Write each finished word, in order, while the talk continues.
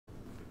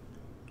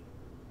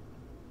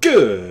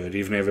Good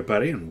evening,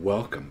 everybody, and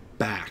welcome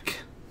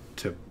back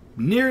to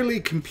Nearly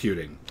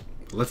Computing,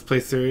 a Let's Play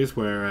series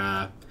where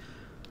I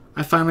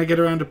finally get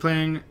around to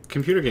playing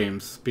computer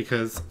games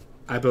because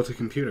I built a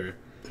computer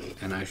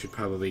and I should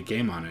probably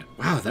game on it.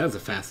 Wow, that was a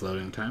fast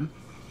loading time.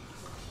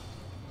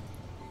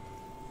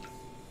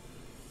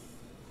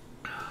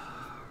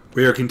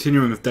 We are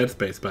continuing with Dead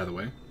Space, by the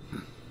way.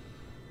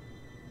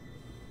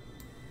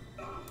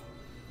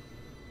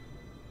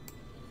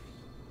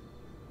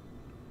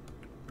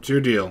 What's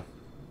your deal?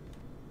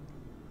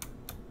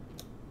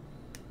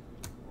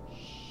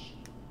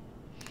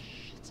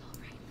 It's all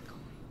right, Nicole.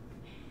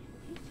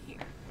 He's here.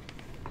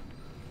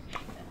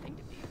 Nothing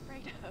to be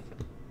afraid of.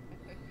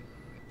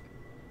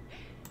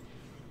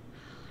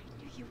 I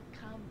knew you would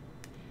come.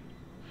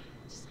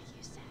 Just like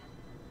you said.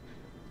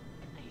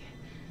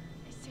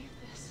 I saved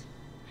this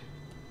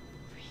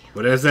for you.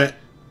 What is it?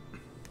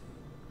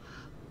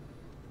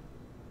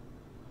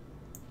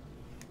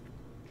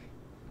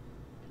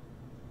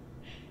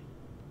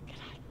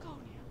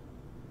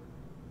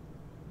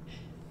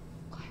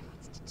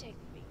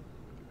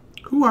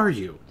 Who are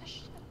you?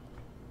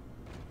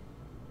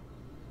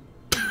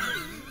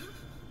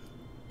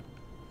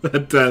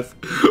 That death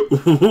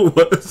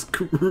was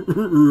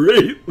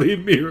greatly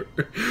mirrored.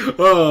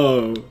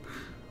 Oh.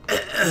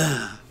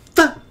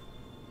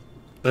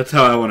 That's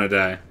how I want to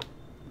die.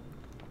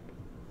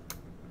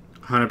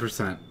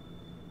 100%.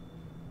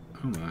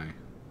 Oh my.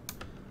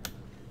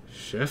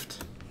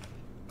 Shift.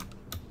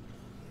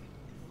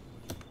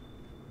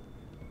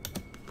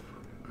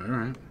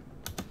 Alright.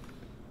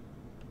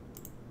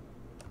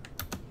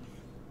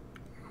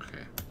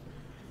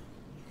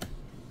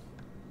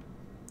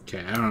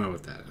 Okay, I don't know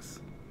what that is.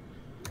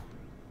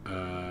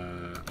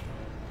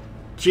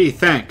 Gee,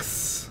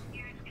 thanks.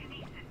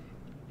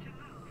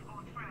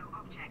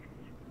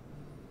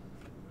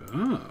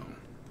 Oh.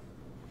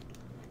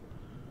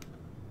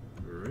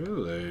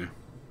 Really?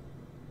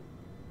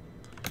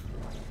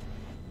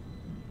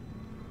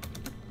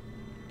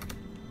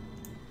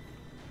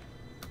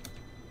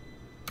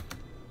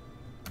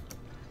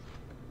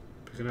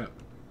 Pick it up.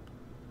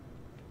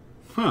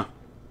 Huh.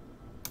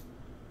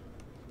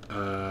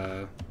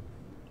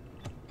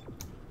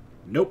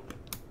 Nope.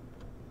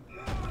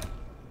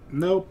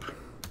 Nope.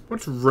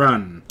 What's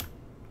run?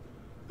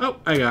 Oh,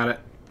 I got it.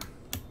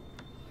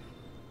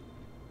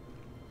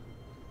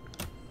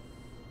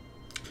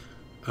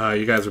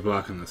 You guys are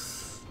blocking the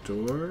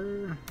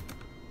door.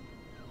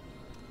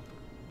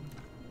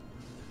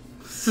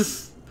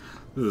 This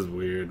is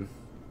weird.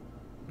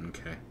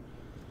 Okay.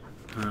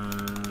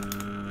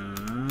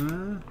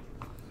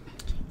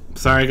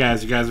 Sorry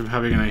guys, you guys are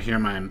probably gonna hear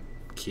my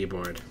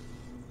keyboard.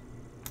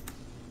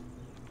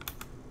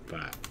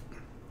 But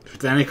if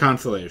it's any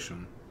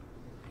consolation,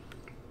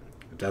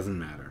 it doesn't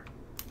matter.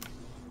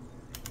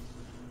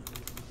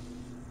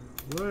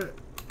 What?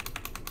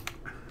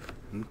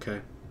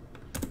 Okay.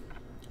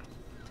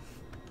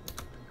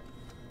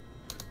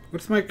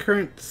 What's my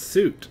current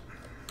suit?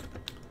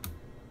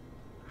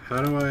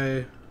 How do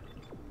I...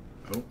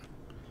 Oh.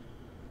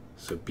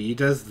 So B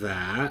does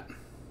that.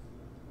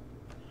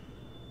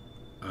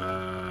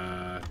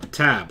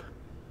 Tab.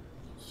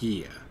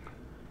 Yeah.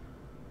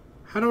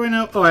 How do I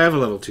know? Oh, I have a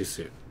level 2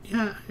 suit.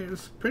 Yeah, I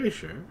was pretty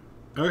sure.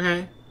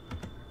 Okay.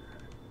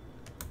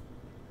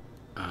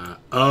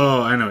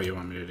 Oh, I know what you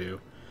want me to do.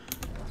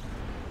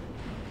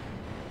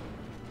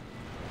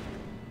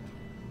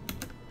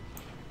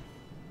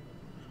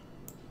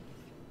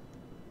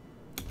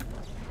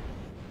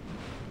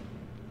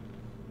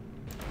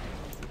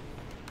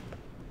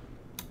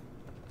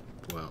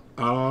 Well,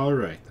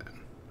 alright then.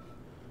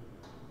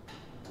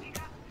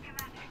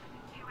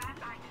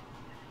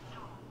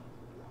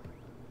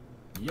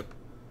 Yep.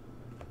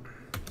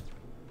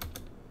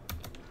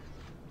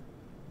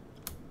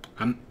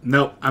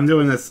 Nope, I'm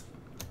doing this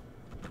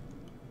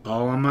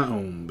all on my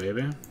own,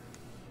 baby. Ivan,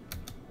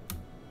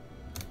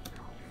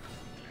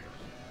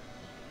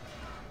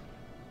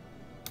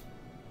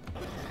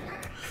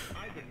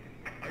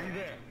 are you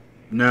there?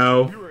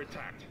 No. You were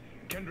attacked.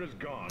 Kendra's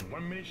gone.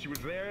 1 minute she was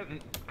there, and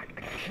I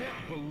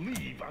can't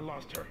believe I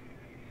lost her.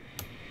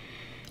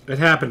 It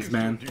happens,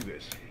 man. Do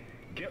this.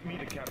 Get me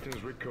the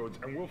captain's rig codes,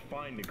 and we'll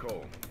find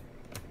Nicole.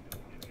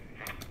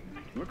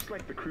 Looks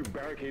like the crew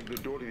barricaded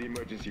the door to the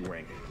emergency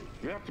wing.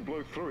 We have to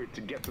blow through it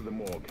to get to the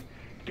morgue.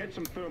 Get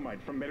some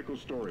thermite from medical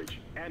storage,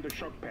 and a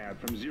shock pad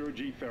from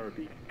zero-G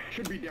therapy.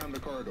 Should be down the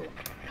corridor.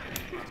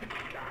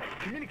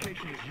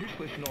 Communication is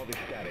useless in all this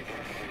static.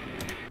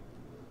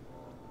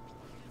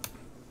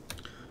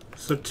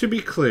 So to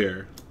be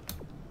clear,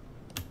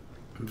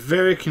 I'm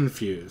very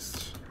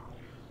confused.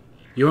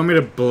 You want me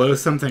to blow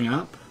something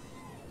up?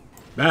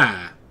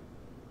 Bah.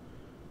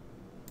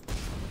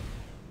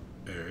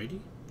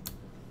 Alrighty.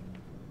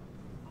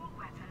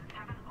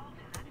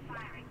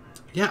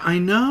 Yeah, I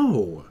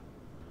know.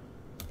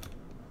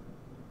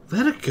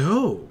 Let it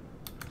go.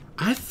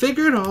 I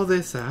figured all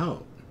this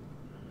out.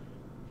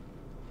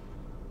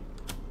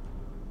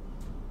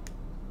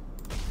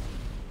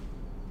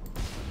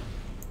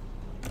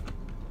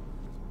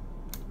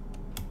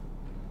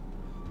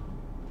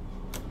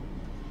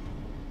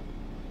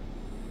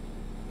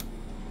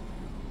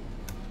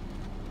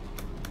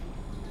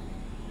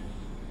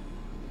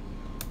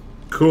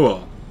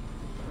 Cool.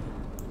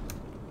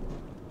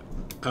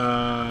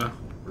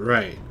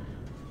 Right.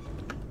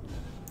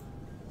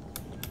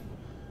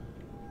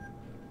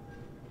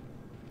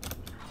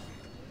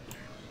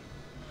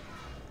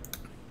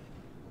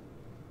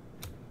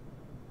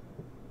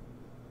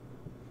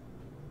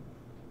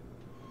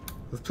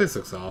 This place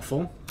looks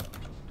awful.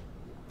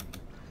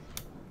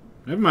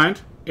 Never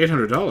mind.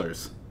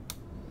 $800.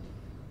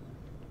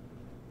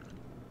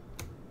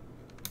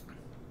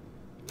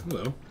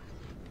 Hello.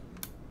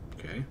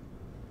 Okay.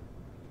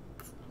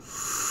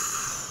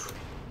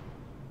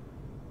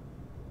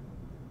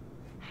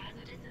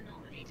 Hazardous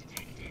anomaly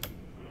detected.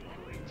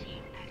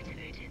 Quarantine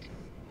activated.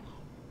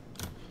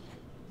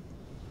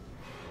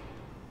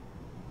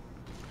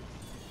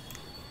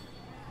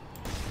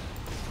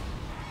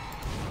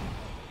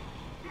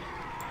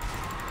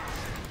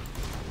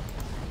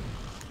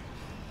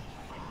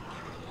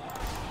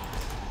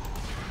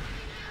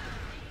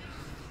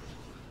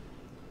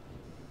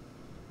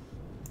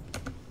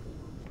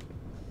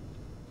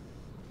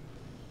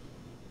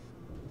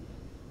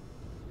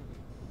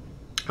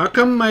 How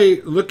come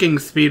my looking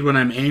speed when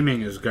I'm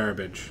aiming is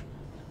garbage?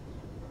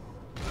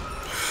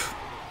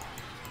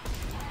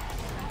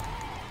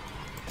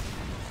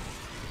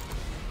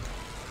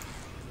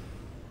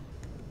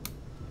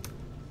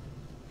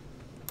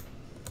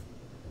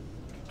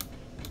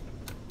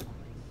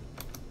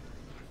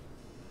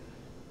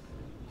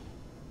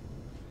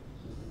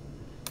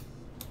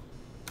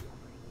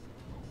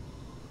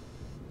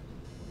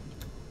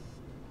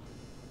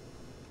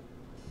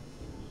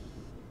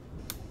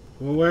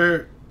 Well,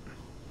 where...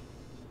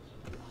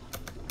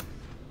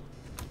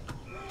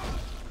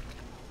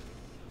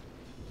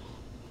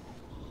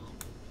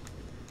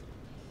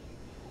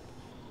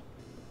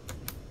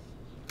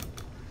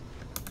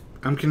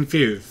 I'm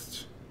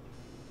confused.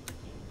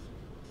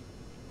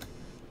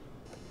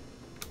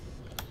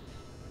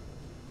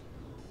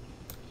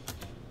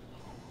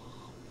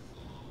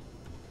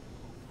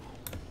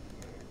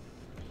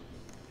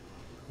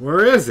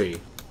 Where is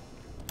he?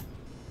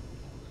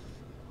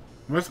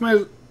 What's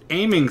my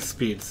aiming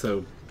speed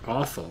so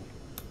awful?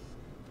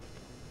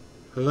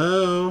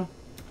 Hello?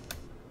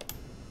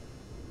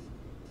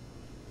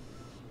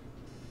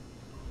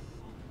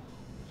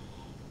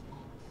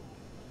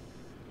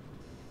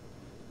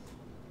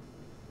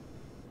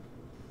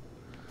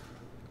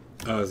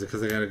 Oh, is it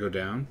because I gotta go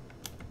down?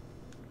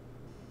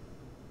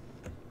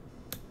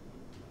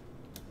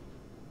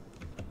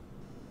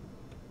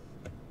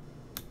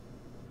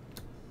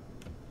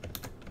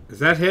 Is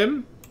that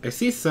him? I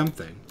see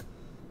something.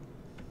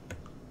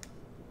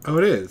 Oh,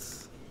 it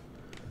is.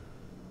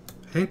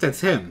 I think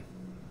that's him.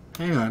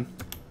 Hang on.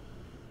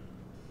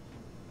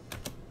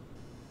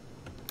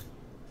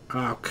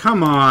 Oh,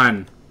 come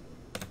on.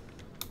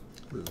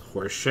 This is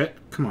horse shit.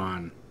 Come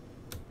on.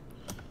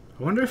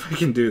 I wonder if I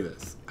can do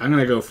this. I'm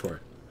gonna go for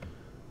it.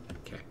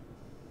 Okay.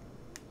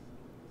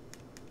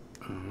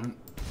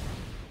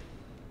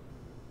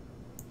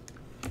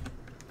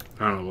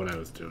 I don't know what I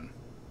was doing.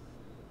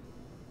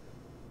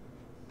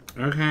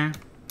 Okay.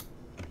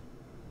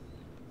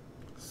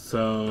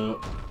 So,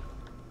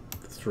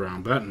 it's the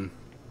wrong button.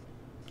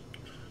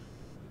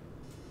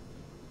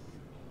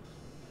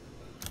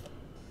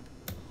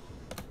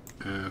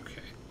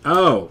 Okay.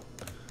 Oh!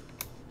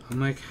 I'm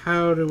like,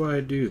 how do I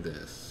do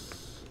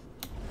this?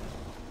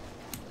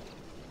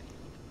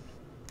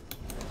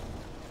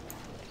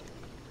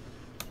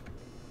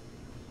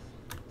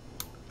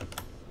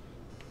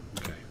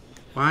 Okay.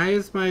 Why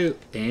is my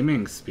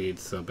aiming speed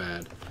so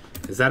bad?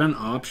 Is that an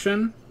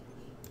option?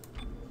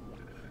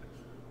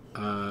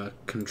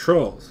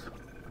 Controls.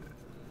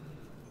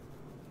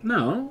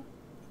 No.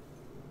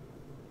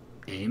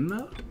 Aim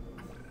mode?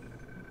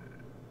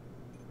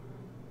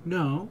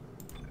 No.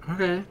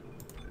 Okay.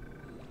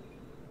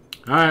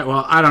 Alright,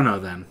 well, I don't know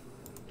then.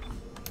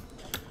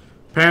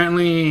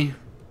 Apparently,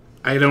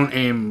 I don't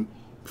aim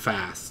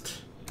fast.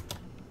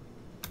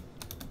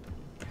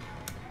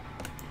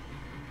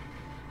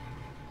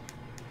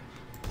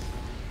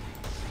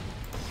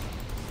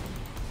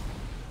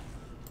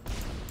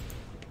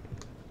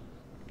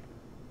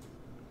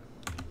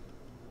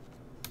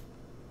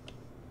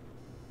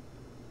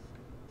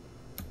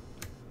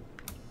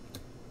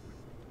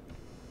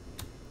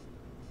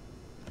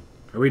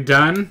 Are we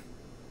done?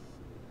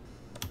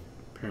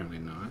 Apparently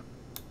not.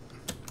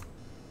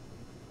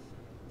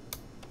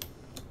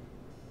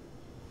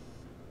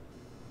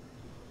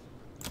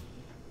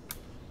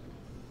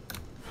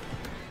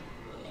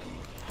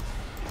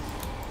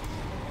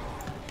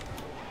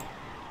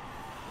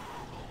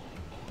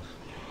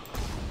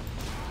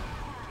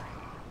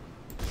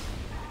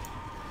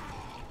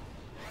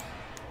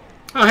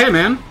 Oh, hey,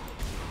 man.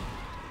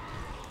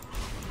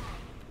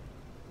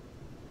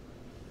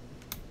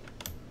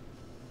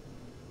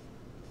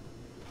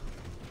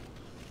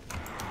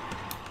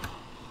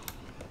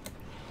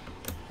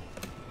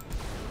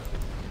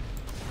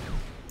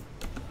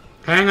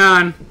 Hang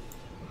on.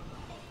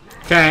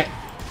 Okay.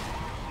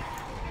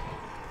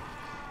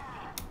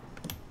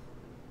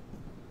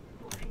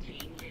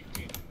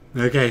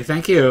 Okay,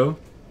 thank you.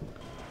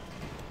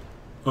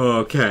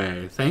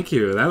 Okay, thank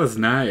you. That was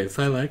nice.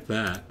 I like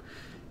that.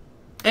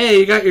 Hey,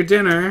 you got your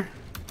dinner.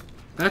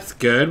 That's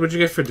good. What'd you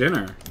get for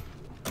dinner?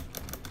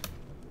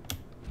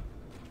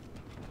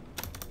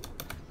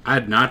 I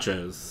had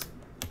nachos.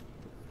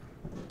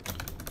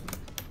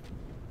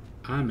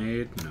 I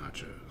made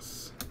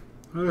nachos.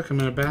 Oh, look,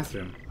 I'm in a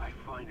bathroom. I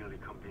finally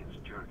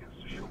convinced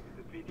Jurgens to show me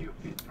the video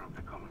feed from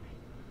the colony.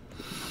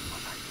 That's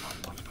what I thought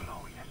was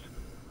glorious.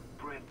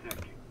 Brent,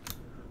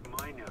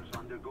 miners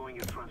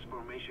undergoing a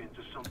transformation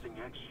into something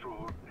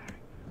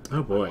extraordinary.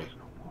 Oh boy.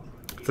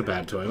 It's a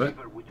bad toilet.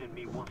 Whoever within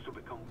me wants to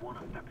become one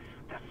of them.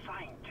 The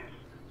scientist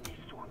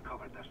needs to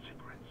uncover their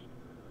secrets.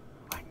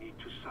 I need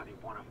to study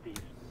one of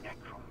these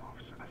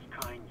necromorphs, as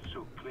Kind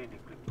so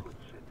clinically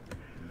puts it.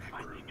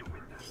 I need to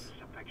witness this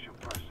affection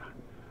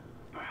firsthand.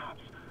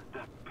 Perhaps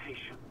that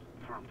patient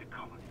from the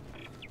colony.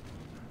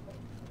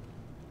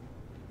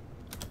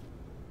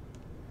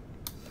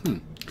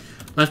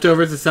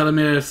 Leftovers, a salad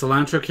made out of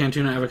cilantro, canned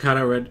tuna,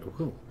 avocado, red...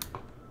 Whoa.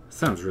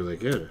 Sounds really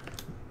good.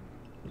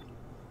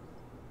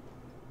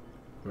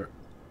 Where?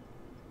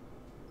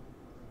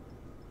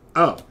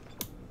 Oh.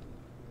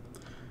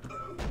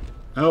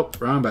 Oh,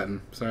 wrong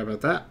button. Sorry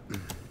about that.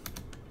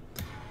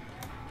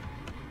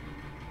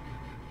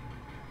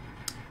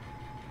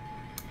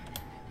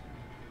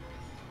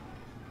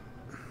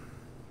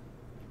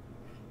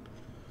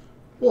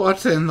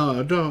 What's in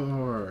the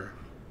door?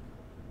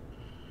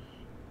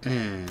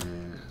 And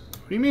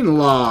what do you mean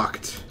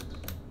locked?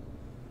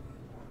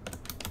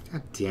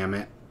 God damn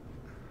it.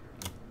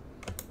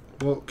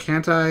 Well,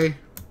 can't I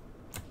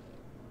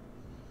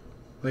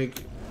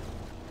like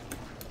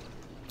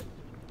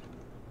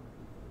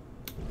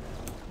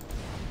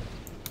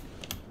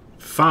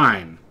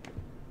fine.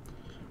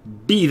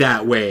 Be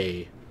that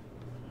way.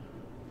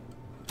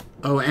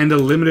 Oh, and a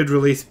limited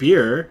release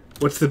beer.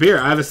 What's the beer?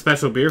 I have a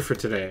special beer for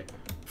today.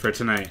 For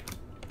tonight.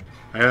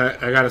 I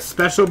got a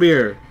special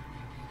beer.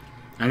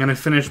 I'm gonna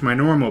finish my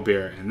normal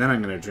beer, and then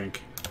I'm gonna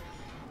drink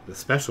the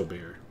special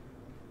beer.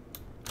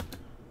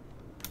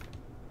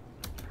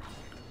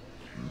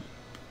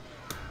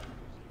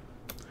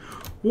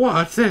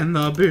 What's in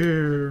the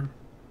beer?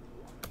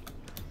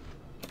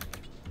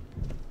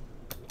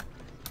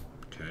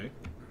 Okay.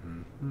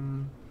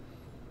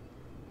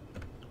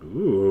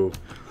 Ooh.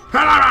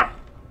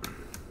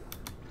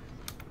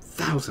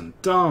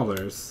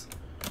 $1,000.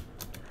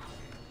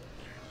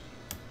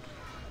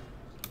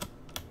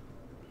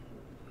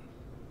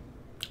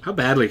 How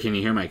badly can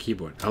you hear my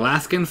keyboard?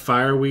 Alaskan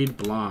Fireweed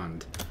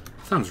Blonde.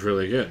 Sounds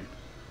really good.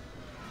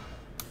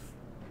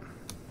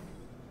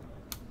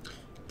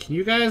 Can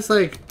you guys,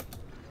 like,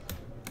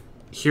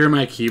 hear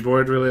my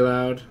keyboard really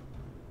loud?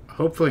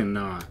 Hopefully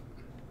not.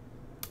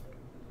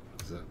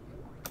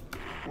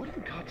 What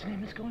in God's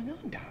name is going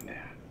on down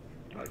there?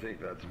 I think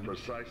that's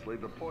precisely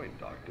the point,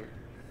 Doctor.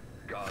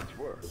 God's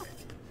work.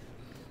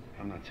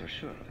 I'm not so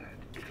sure of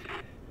that.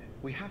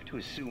 We have to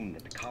assume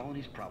that the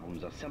colony's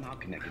problems are somehow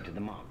connected to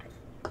the marker.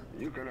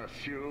 You can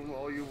assume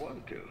all you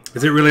want to.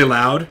 Is it really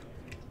loud?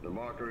 The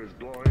marker is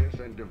glorious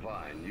and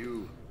divine.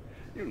 You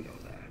know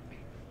that.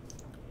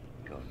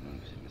 God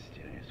moves in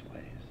mysterious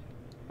ways.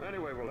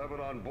 Anyway, we'll have it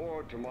on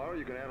board tomorrow.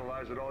 You can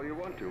analyze it all you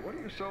want to. What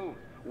are you so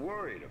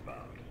worried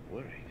about?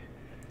 Worried?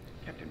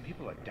 Captain,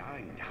 people are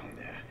dying down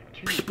there.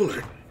 People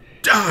are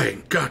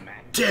dying, god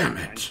damn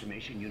it.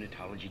 Transformation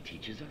unitology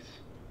teaches us?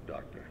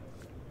 Doctor.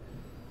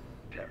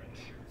 Terrence.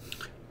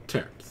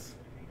 Terrence.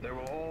 There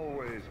will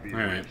always be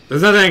Alright. risks.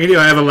 There's nothing I can do.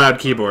 I have a loud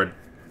keyboard.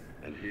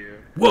 And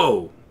here,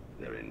 Whoa!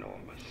 they're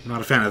enormous. I'm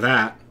not a fan of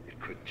that. It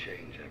could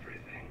change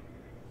everything.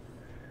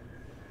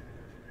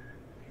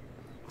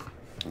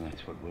 Well,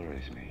 that's what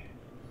worries me.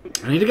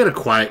 I need to get a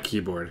quiet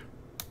keyboard.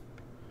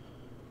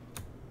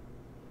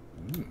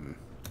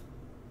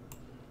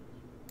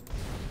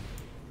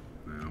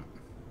 No.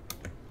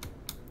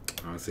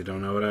 Honestly,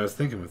 don't know what I was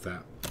thinking with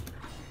that.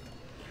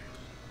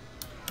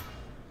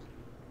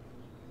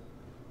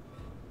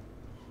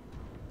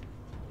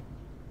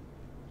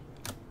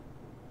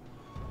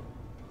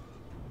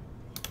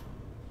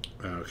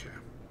 Okay.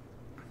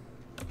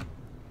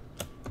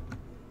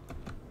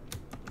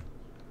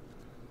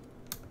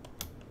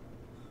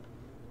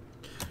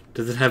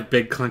 Does it have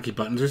big clunky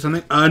buttons or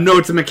something? No,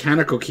 it's a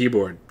mechanical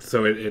keyboard,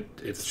 so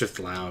it's just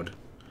loud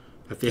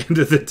at the end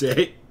of the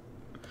day.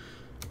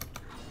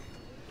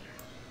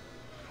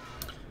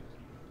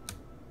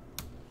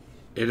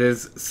 It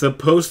is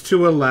supposed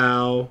to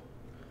allow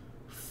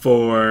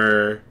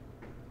for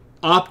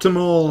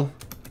optimal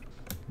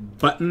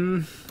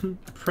button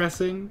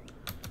pressing.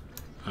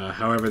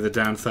 However, the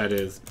downside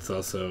is it's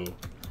also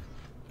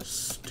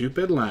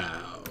stupid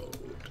loud.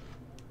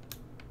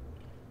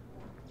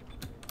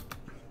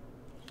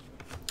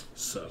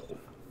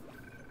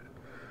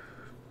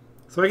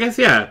 So I guess,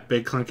 yeah,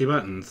 big clunky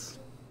buttons.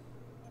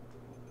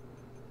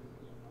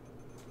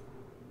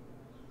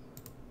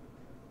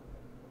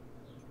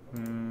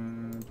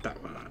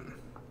 That one.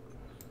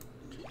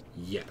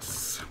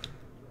 Yes.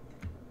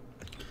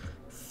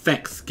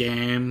 Thanks,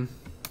 game.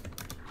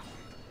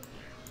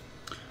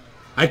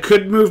 I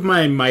could move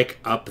my mic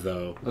up,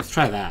 though. Let's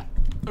try that.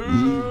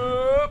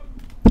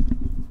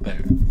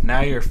 There.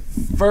 Now you're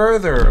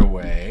further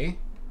away.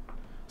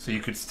 So you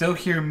could still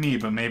hear me,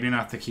 but maybe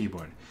not the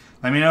keyboard.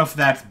 Let me know if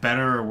that's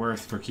better or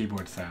worse for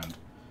keyboard sound.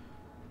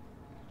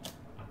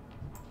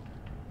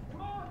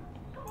 Come on!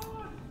 Come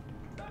on!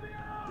 Let me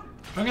out!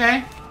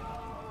 Okay.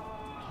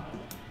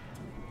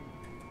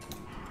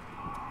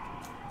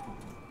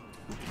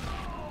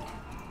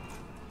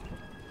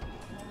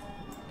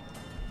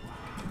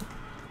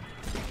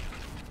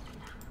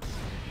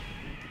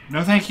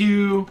 No, thank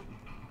you.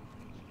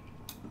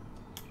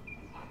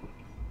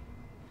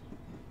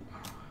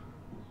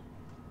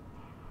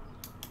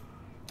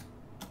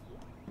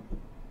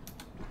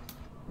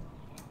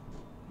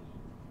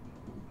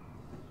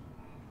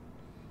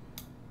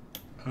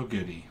 Oh,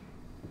 goody.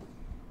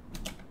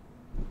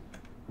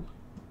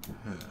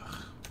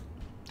 Ugh.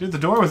 Dude, the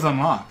door was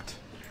unlocked.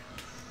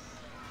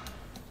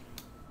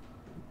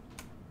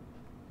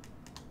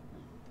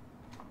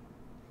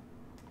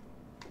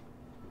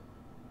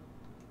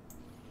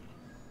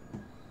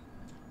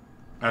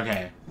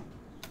 Okay.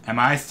 Am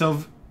I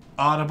still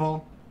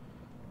audible?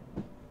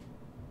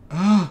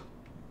 Ugh.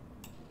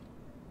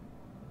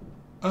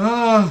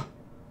 Ugh.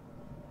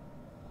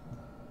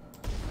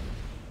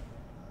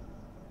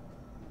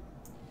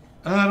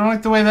 I don't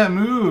like the way that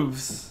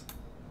moves.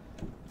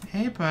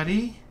 Hey,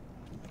 buddy.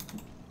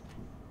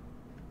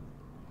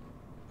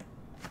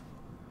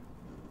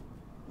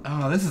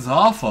 Oh, this is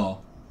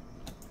awful.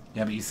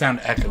 Yeah, but you sound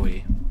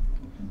echoey.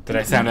 Did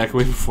I sound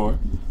echoey before?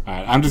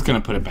 Alright, I'm just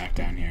gonna put it back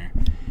down here.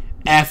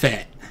 F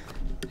it.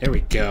 There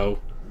we go.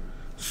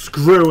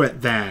 Screw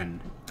it then.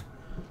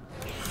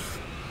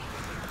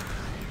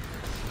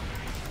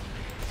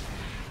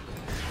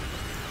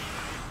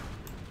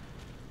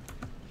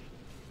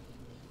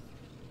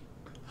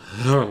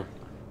 Ugh.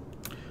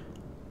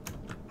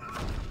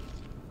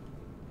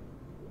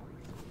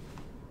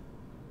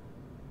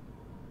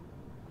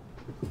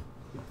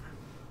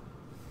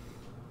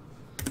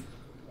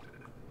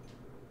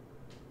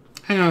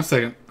 Hang on a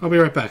second. I'll be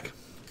right back.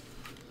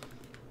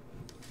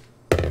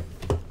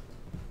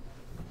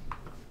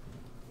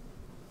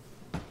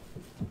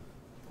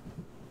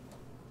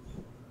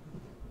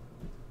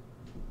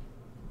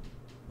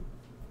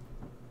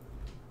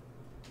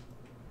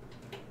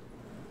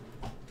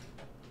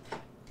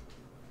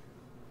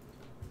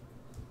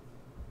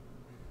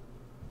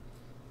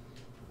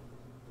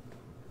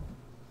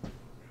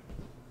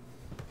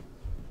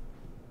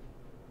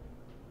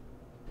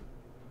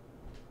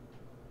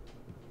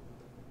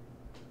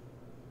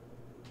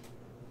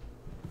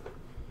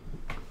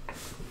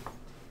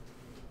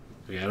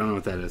 Yeah, I don't know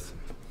what that is.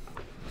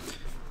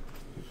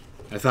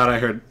 I thought I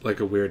heard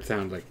like a weird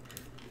sound, like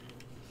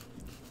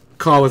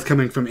call was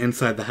coming from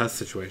inside the house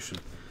situation.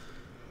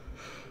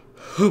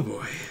 Oh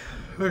boy.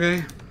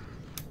 Okay.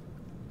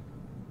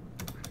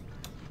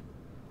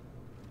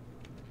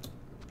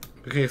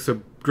 Okay,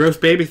 so gross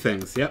baby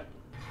things. Yep.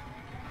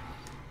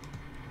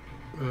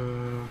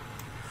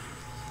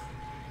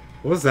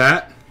 What was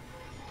that?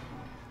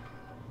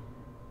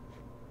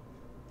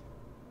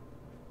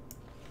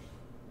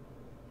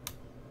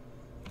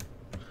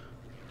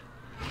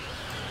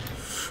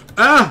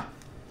 Ah!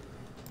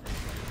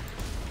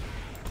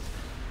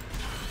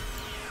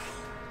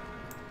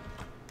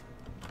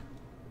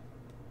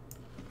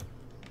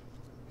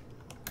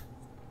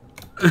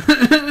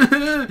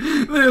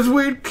 There's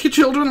weird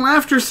children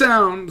laughter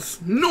sounds.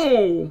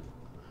 No!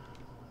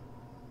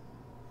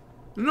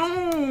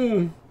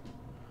 No!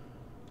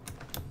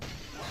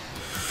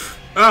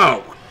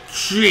 Oh,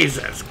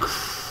 Jesus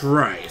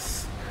Christ.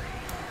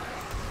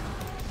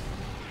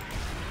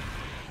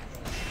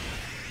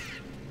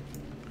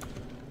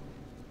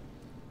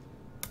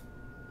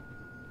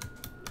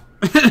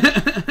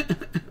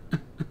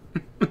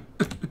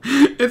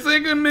 It's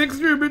like a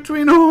mixture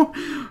between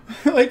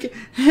like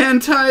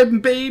hentai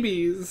and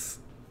babies.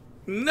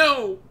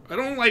 No, I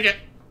don't like it.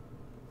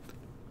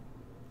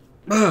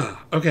 Ugh,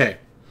 okay.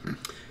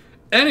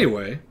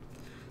 Anyway,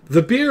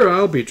 the beer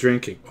I'll be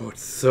drinking. Oh,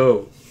 it's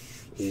so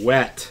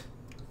wet.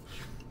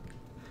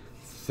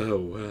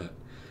 So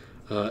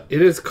wet.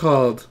 It is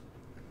called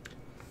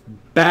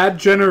Bad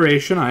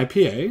Generation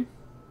IPA.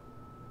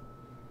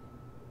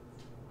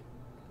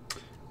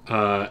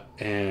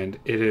 And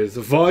it is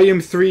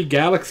Volume 3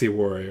 Galaxy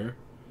Warrior.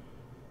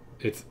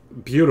 It's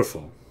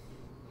beautiful.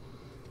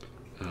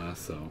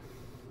 So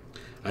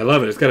I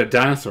love it. It's got a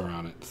dinosaur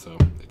on it, so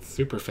it's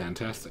super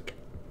fantastic.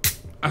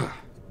 I've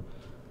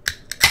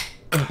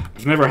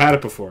never had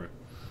it before.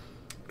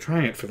 I'm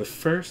trying it for the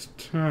first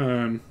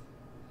time.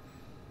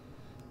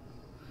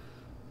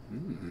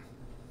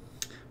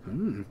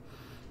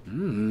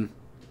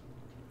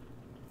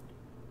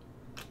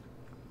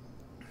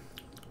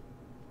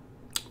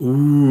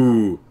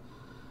 Ooh.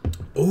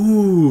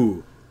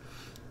 Ooh.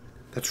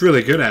 That's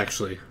really good,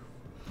 actually.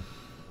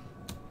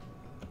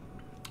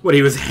 What,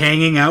 he was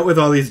hanging out with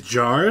all these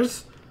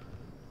jars?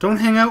 Don't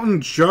hang out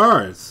in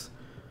jars.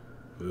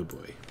 Oh,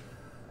 boy.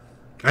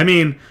 I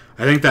mean,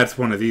 I think that's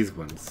one of these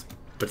ones.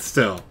 But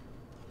still.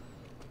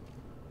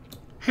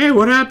 Hey,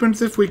 what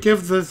happens if we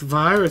give this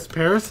virus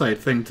parasite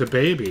thing to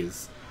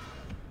babies?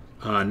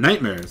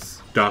 Nightmares,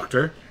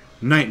 doctor.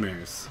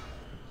 Nightmares.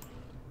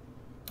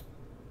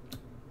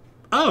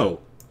 Oh!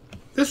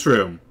 This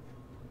room.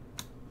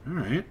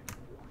 Alright.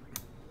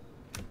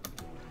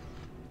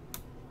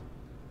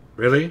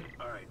 Really?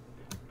 Alright.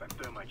 That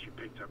thermite you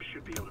picked up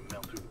should be able to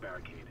melt through the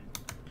barricade.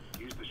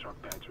 Use the shock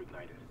pad to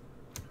ignite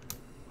it.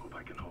 Hope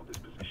I can hold this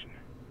position.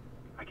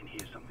 I can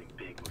hear something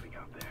big moving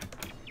out there.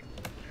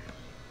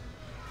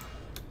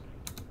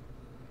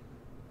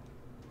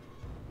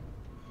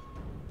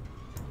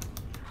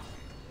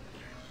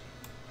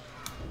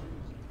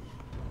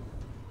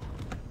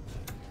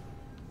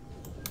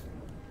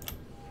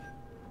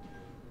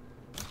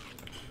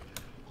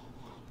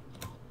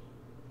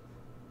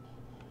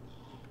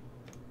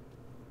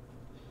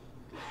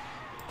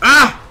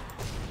 Ah!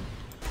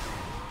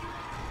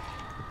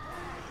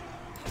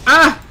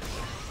 Ah!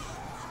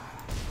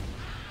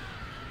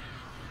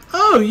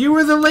 Oh, you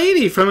were the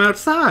lady from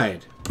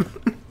outside.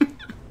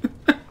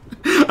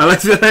 I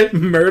like that I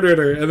murdered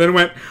her and then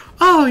went,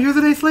 oh, you're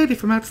the nice lady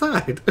from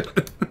outside.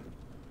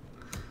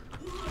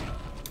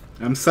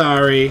 I'm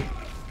sorry.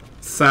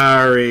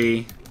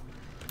 Sorry.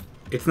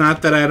 It's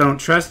not that I don't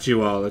trust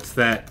you all, it's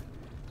that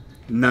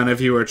none of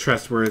you are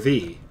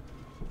trustworthy.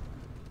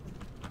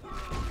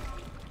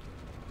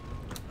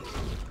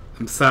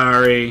 I'm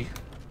sorry.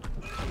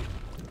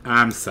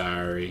 I'm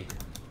sorry.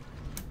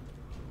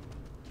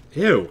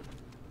 Ew.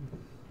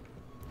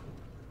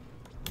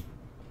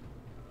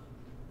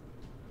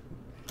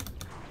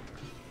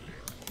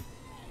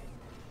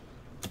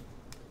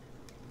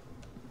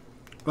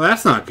 Well,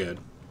 that's not good.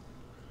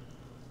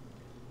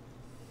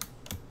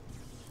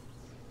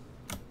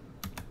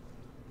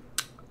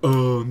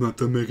 Oh, I'm not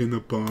done making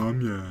the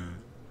bomb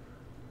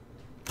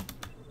yet.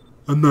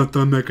 I'm not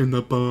done making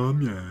the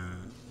bomb yet.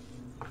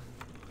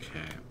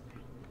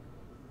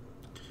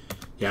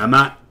 Yeah, I'm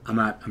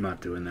not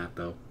doing that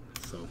though.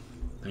 So,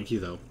 thank you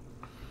though.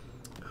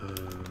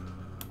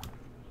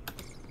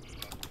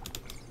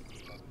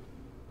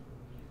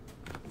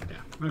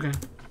 Yeah. Okay.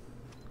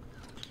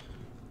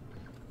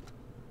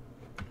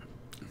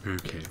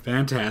 Okay.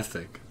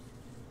 Fantastic.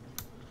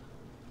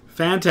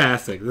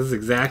 Fantastic. This is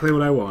exactly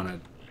what I wanted.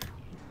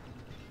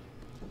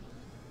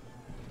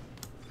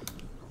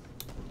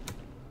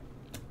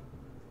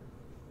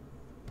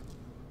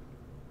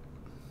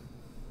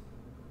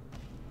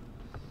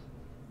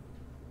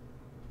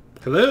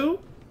 Hello?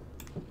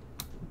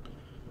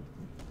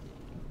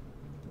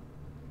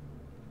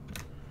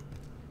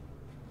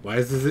 Why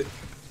is this?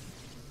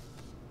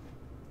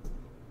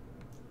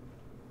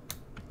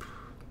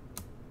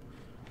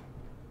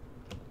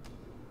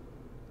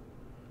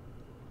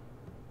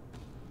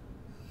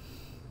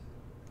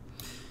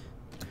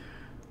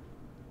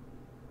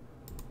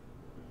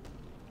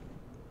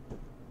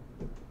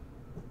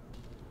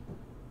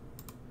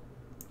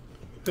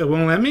 It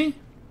won't let me?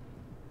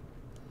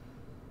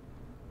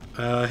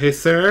 Hey,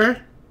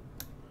 sir?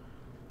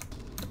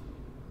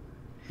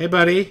 Hey,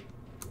 buddy.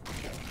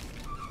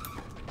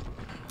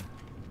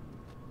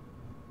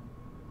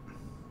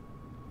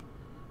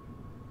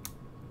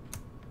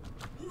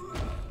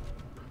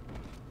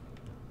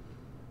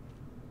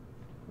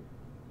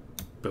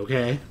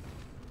 Okay.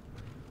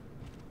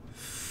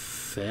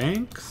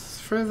 Thanks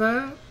for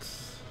that.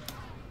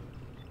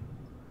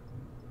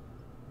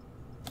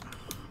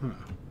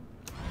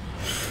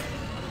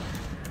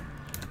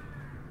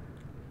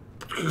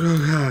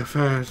 Okay,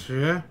 fast,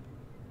 yeah.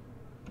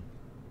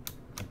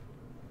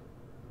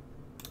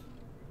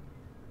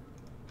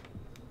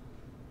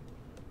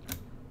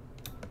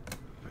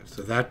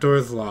 So that door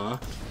is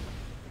locked.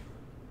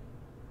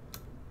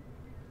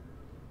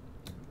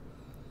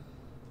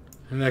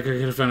 And that guy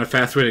could have found a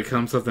fast way to kill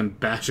himself than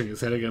bashing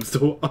his head against a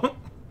wall.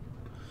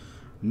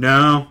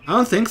 No, I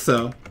don't think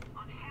so.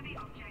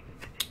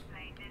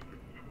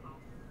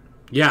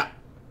 Yeah.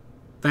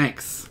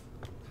 Thanks.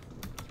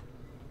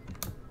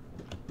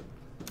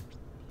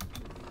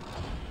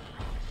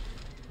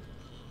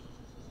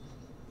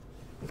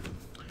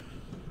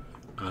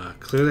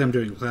 Clearly I'm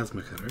doing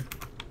plasma cutter.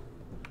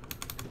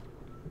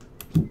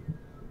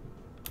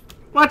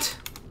 What?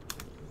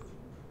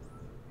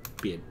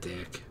 Be a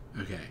dick.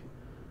 Okay.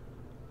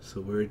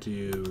 So where do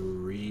you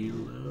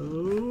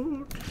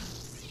reload?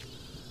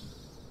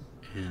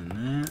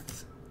 And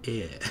that's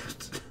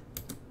it.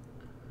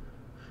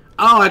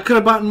 Oh, I could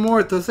have bought more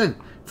at those things.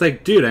 It's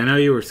like, dude, I know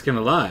you were skinned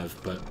alive,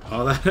 but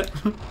all that...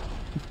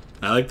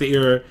 I like that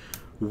you're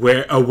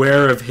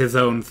aware of his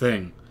own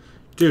thing.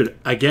 Dude,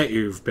 I get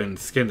you've been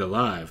skinned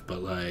alive,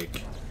 but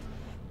like...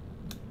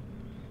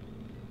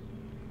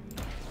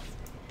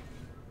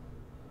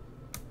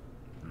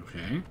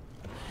 Okay.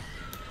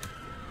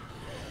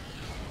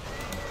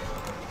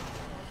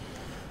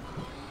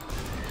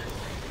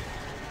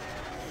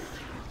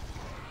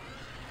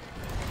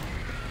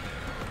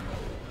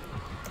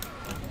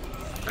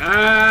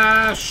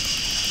 Ah,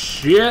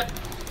 shit,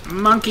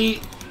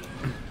 monkey.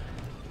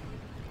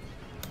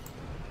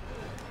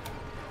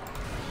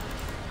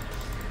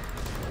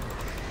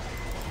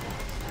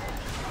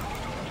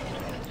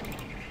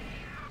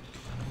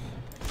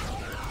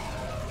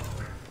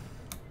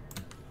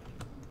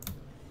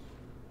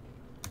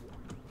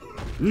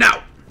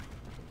 No!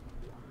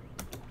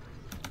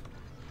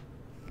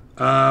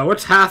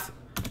 What's half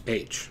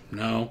H?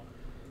 No.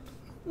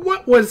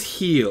 What was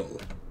heal?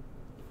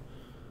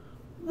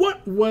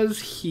 What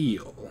was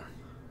heal?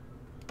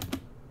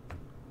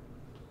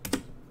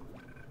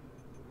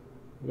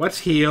 What's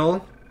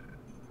heal?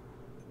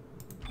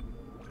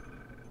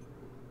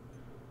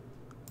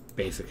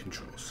 Basic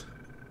controls.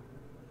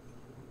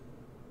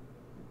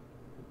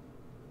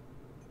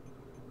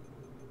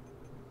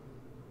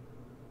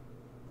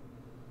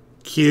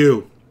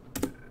 Q.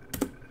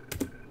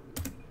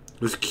 It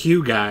was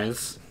Q,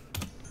 guys.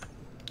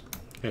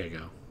 There you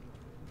go.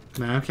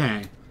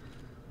 Okay.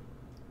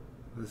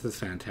 This is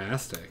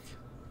fantastic.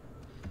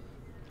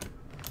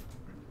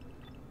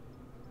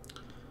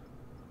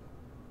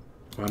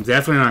 Well, I'm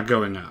definitely not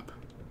going up.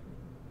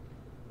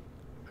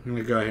 I'm going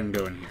to go ahead and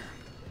go in here.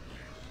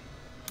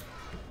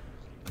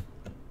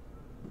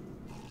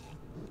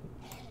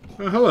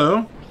 Oh,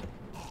 hello.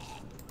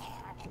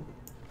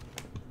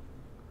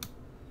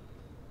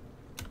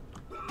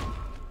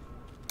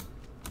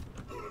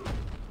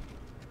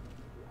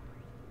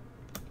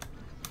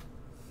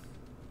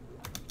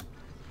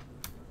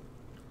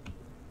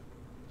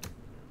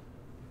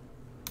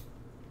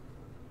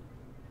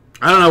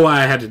 I don't know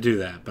why I had to do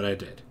that, but I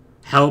did.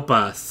 Help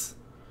us.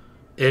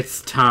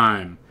 It's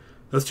time.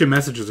 Those two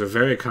messages are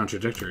very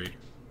contradictory.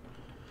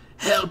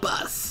 Help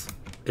us.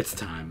 It's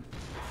time.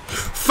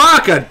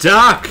 Fuck a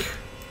duck!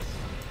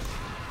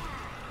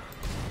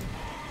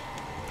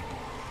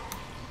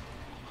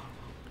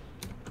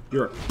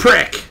 You're a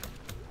prick!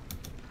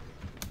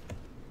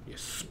 You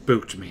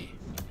spooked me.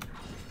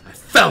 I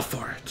fell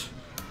for it.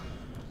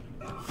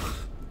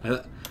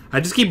 I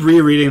just keep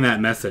rereading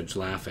that message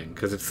laughing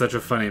because it's such a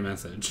funny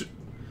message.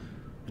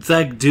 It's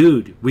like,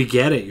 dude, we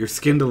get it. You're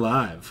skinned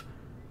alive.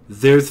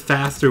 There's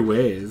faster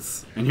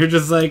ways. And you're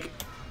just like,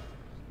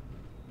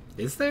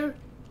 is there?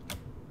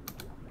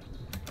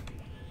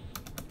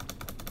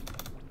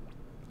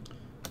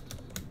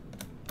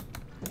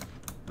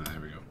 Oh,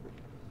 there we go.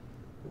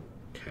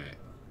 Okay.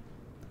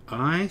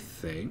 I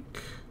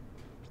think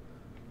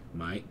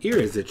my ear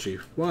is itchy.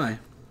 Why?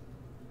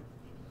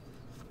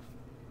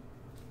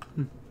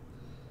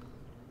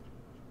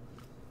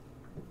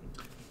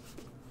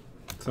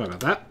 Sorry about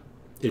that.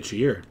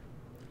 Itchy ear.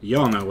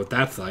 Y'all know what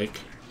that's like.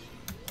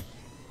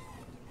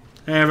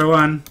 Hey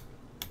everyone.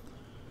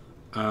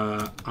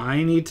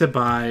 I need to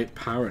buy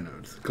power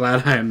nodes.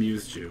 Glad I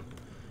amused you.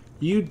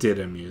 You did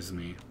amuse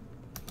me.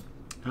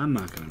 I'm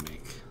not gonna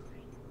make.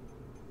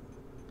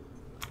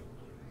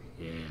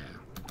 Yeah.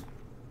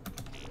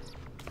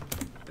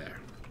 There.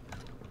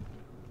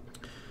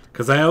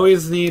 Because I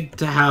always need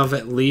to have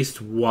at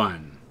least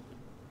one.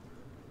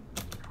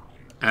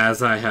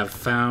 As I have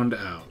found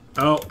out.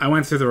 Oh, I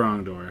went through the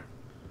wrong door.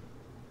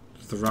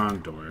 It's the wrong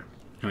door.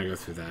 I'm gonna go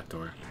through that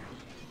door.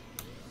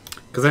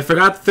 Because I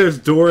forgot that there's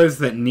doors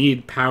that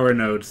need power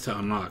nodes to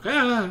unlock.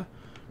 Ah!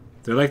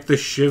 They're like the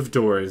shiv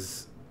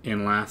doors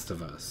in Last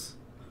of Us.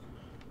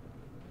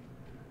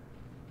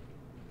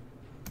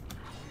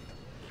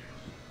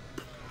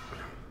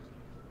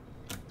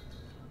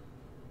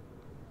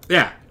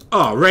 Yeah.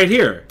 Oh, right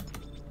here.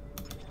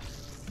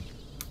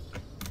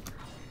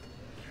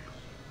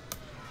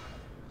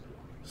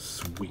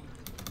 Sweet.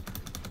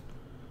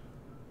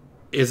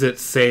 Is it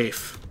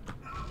safe?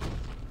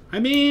 I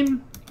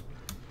mean,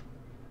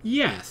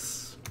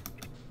 yes.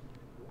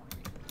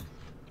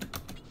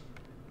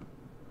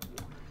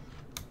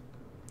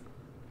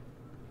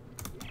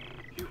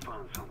 You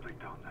found something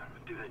down there,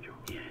 didn't you?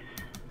 Yes,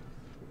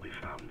 we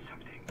found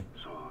something.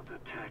 So the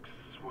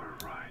texts were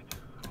right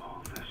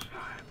all this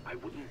time. I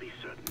wouldn't be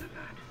certain of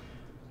that.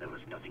 There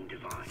was nothing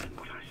divine in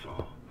what I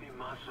saw. We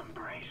must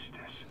embrace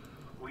this.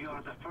 We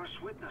are the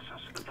first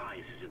witnesses. The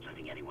virus isn't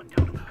letting anyone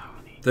down in the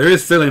colony. There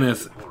is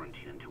silliness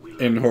Quarantine until we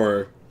in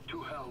horror.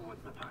 To hell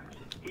with Matthias.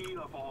 He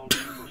of all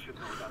people should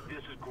know that this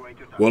is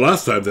greater than... Well,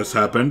 last time this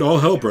happened, all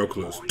hell broke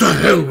loose. To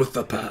hell with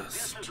the This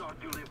past. is our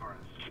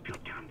deliverance. Keep your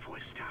damn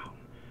voice down.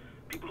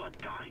 People are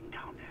dying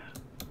down there.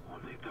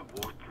 Only the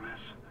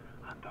worthless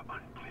and the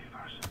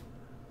unbelievers.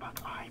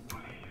 But I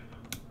believe.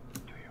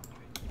 Do you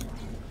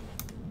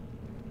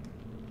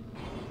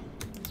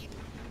believe?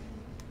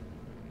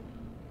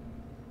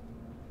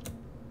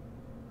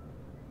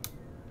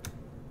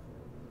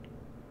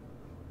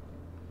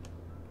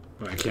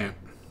 But I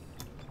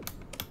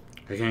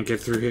can't get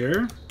through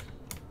here.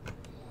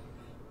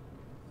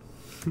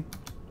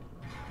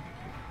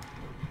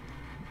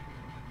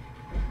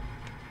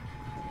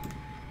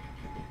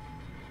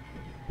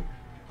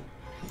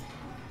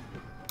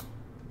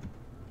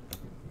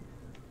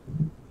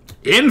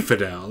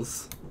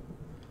 Infidels?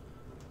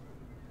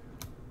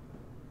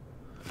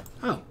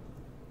 Oh.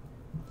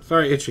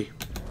 Sorry, itchy.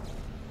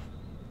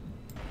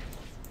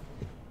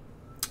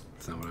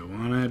 That's not what I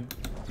wanted.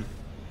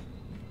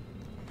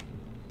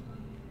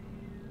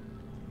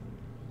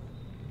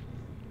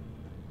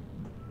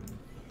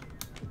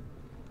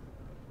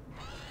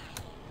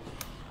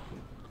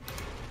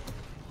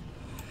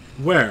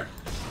 Where?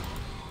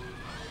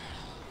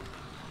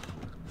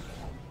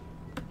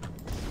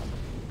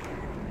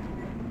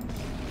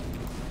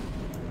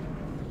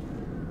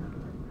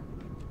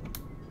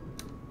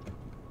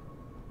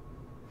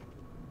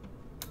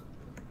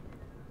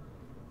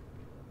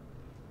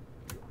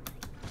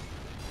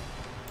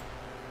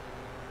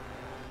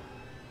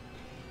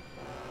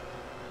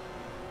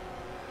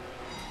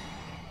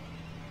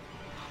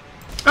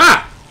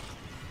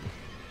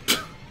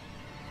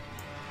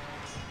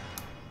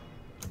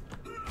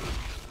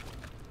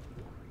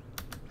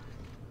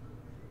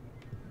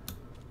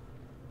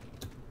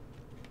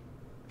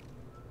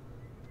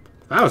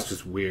 That was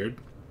just weird.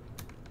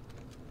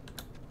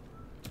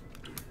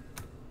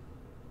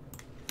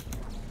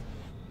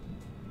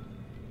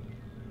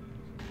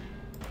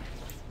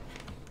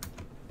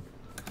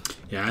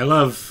 Yeah, I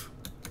love...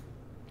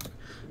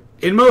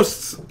 In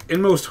most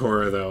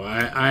horror, though,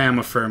 I am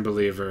a firm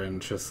believer in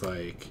just,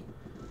 like...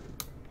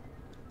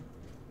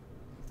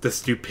 the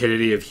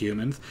stupidity of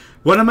humans.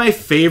 One of my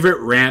favorite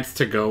rants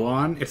to go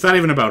on... It's not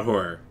even about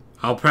horror.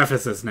 I'll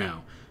preface this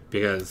now,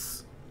 because...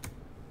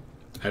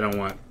 I don't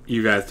want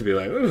you guys to be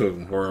like,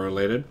 ooh, horror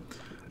related.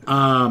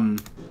 But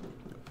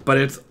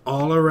it's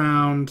all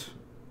around...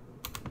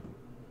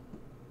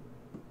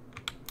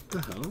 What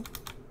the hell?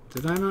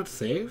 Did I not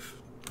save?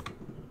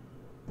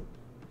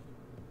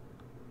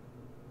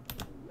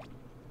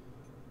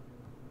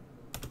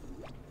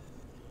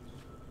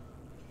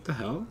 What the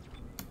hell?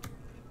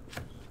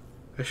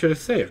 I should have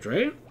saved,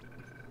 right?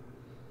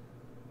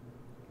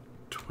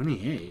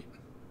 28.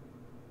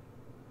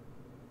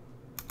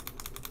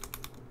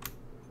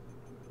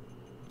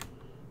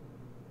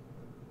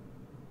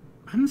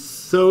 I'm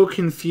so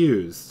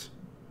confused.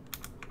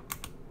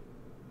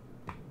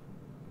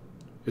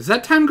 Is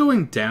that time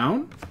going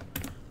down?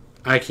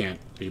 I can't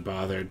be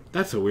bothered.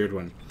 That's a weird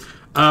one.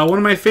 One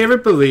of my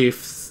favorite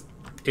beliefs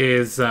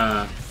is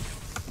that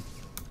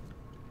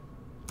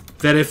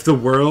if the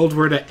world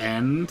were to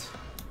end...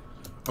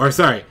 Or,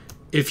 sorry,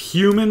 if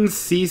humans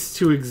cease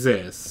to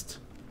exist...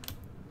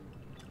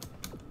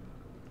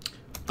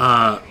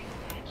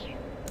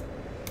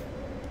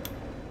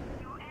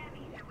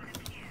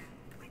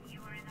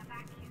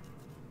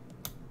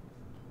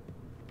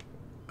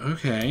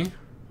 Okay.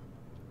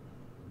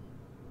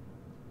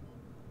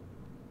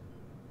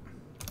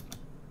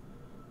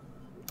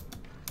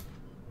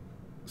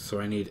 So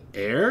I need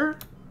air?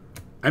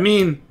 I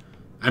mean,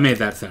 I made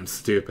that sound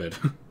stupid.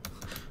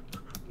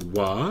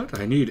 What?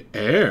 I need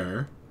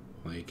air?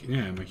 Like,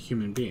 yeah, I'm a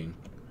human being.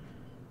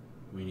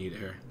 We need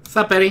air. What's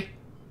up, Betty?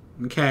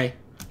 Okay.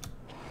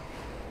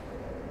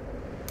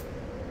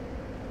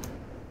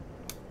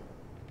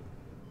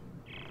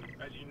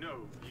 As you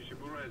know,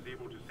 Ishimura is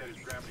able to set his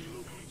gravity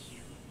locally.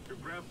 Your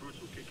grav boots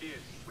will kick in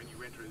when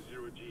you enter a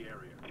zero-G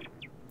area.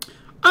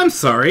 I'm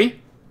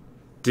sorry.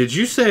 Did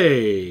you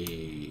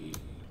say...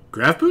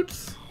 grav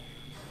boots?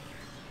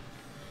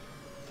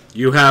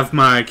 You have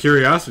my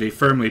curiosity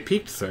firmly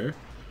piqued, sir.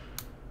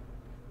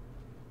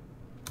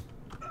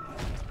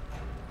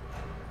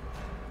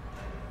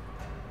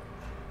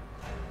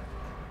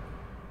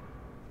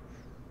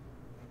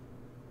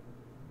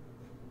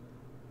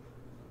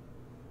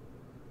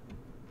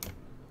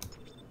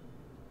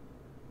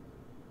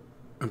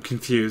 I'm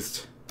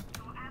confused.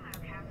 Your ammo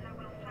counter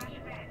will flash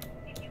red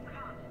if you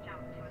can't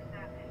jump to a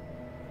surface.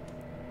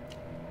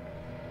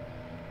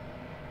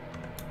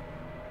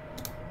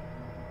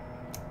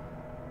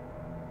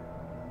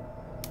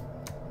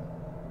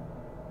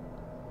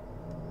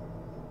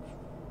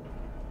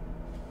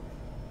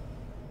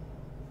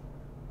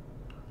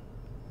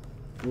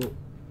 Whoa.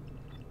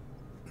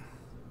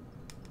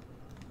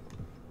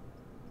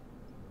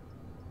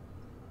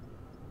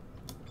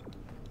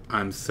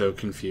 I'm so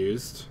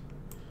confused.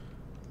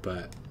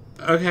 But,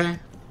 okay.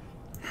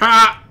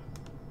 Ha!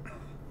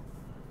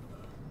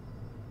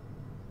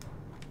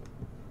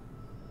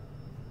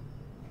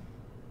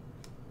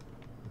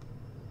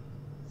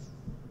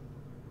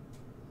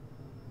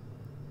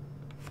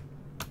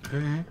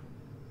 Okay.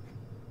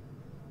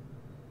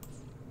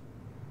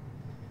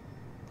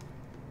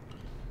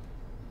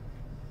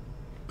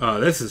 Oh,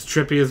 this is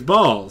trippy as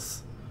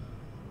balls.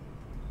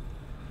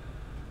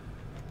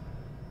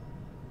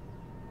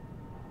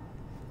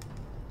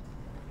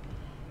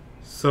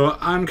 So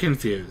I'm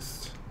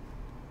confused.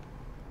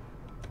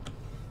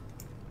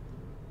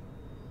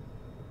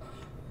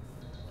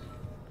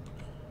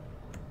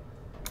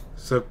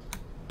 So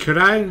could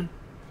I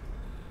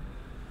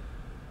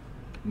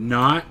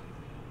not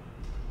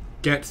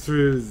get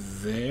through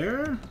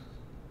there?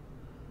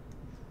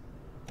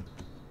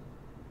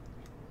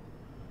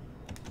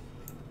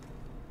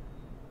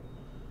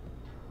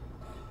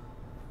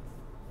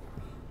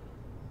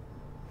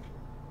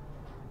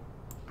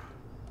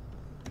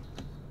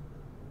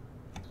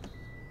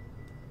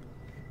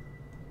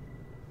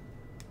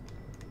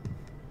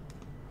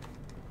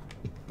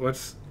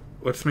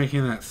 What's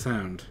making that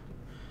sound?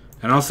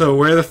 And also,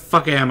 where the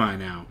fuck am I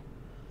now?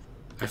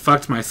 I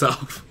fucked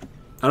myself.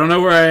 I don't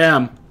know where I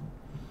am.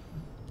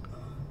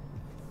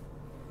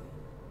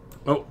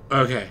 Oh,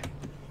 okay.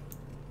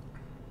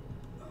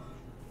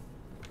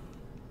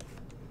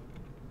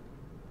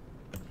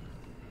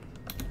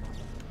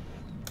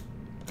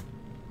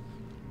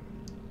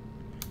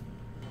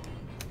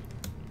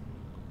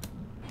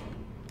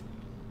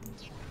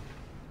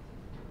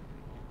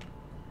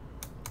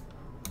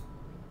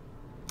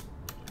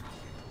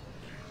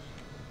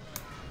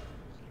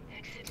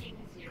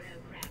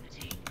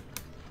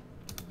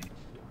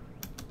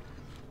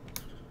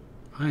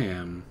 I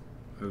am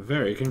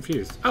very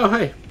confused. Oh,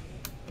 hey.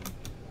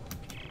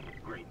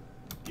 Great.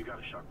 You got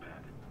a shock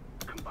pad.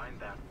 Combine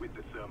that with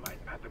the thermite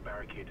at the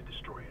barricade to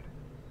destroy it.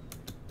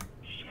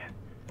 Shit.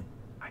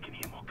 I can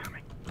hear more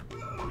coming.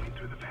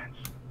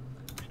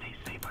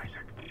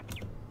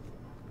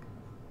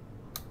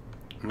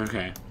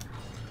 Okay.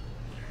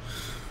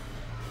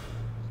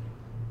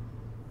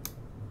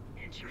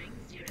 Entering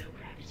zero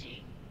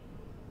gravity.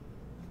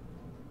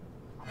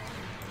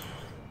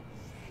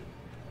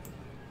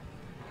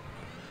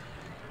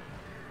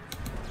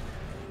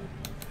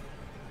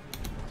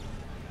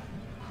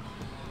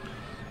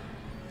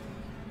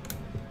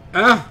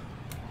 Ah!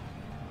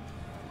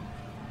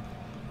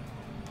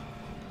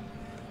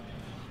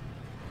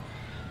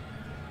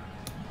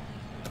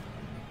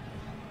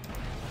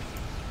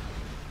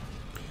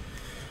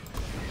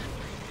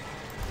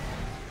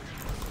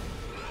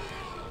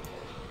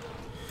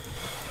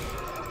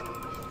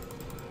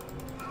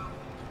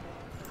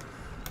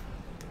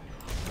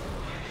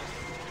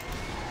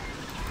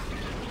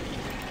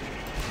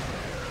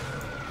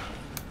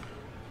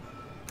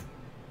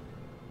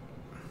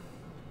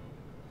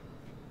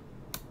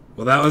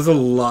 Well, that was a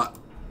lot.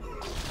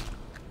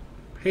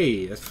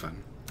 Hey, that's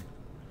fun.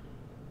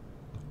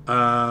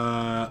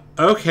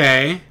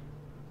 Okay.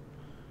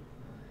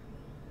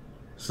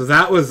 So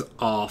that was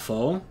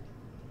awful.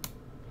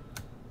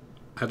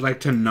 I'd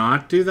like to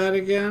not do that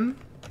again.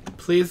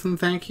 Please and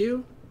thank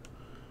you.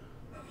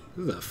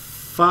 This is a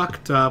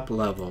fucked up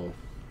level.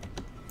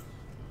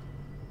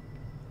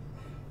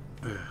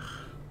 Ugh.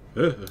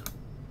 Ugh.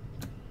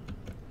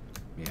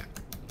 Yeah.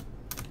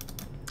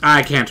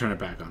 I can't turn it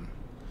back on.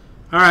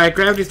 Alright,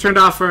 gravity's turned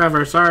off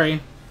forever.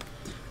 Sorry.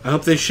 I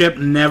hope this ship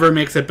never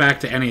makes it back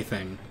to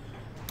anything.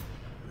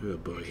 Oh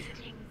boy.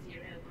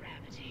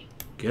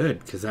 Good,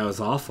 because that was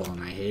awful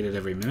and I hated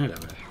every minute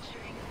of it.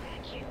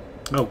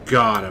 Oh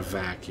god, a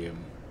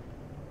vacuum.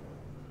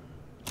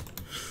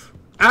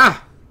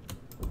 Ah!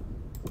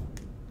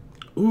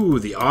 Ooh,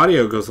 the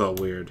audio goes all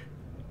weird.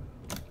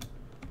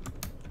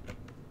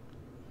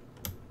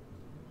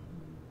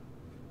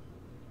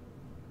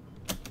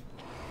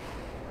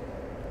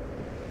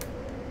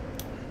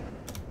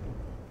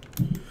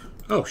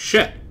 Oh,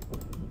 shit.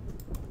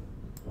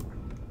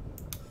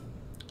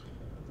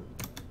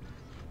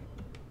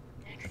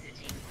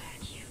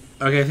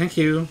 Okay, thank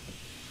you.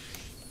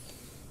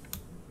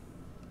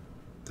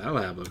 That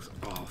lab looks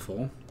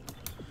awful.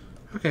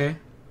 Okay.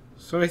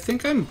 So I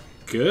think I'm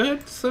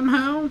good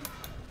somehow?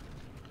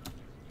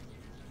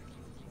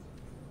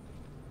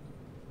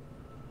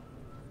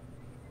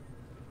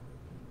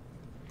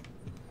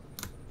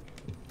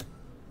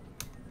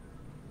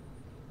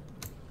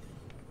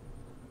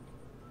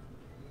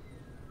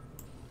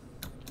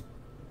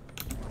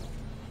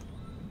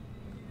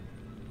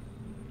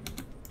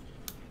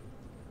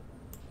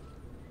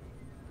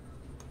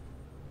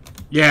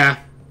 Yeah.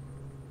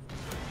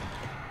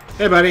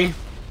 Hey, buddy.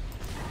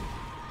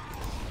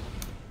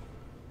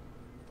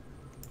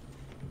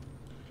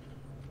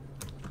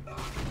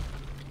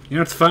 You know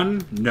what's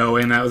fun?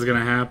 Knowing that was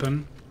gonna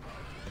happen.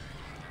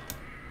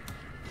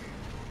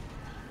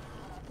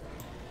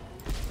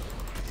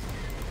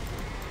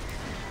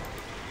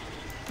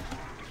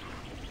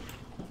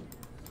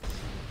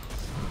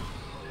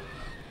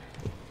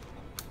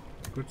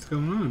 What's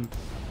going on?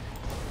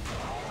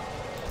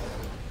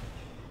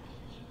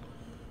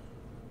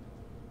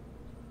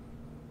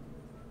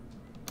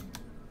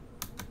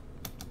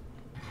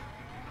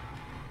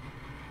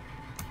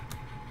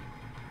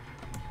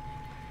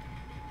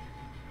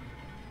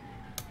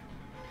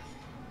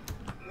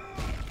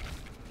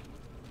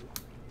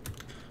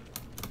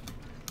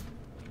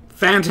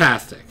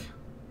 Fantastic.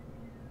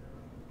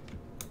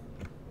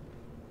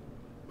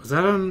 Was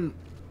that on...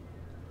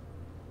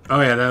 Oh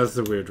yeah, that was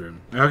the weird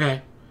room.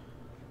 Okay.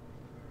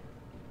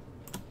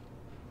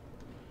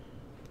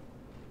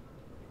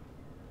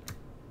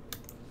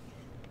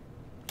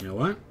 You know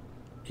what?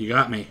 You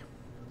got me.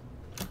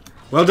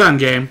 Well done,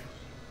 game.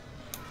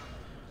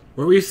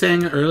 What were you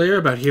saying earlier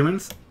about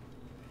humans?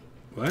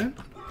 What?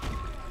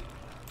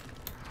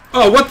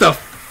 Oh, what the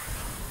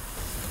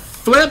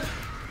flip?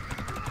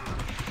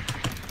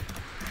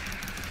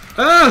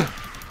 Ah!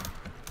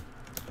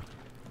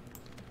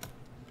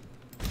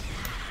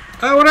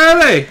 Oh, what are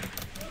they?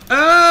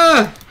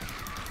 Ah!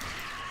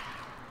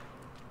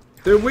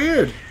 They're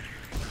weird.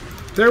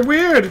 They're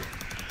weird.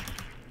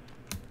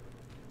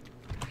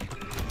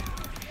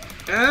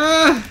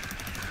 Ah!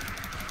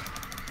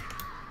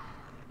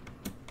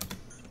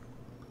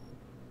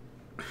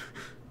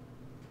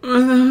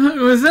 What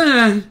was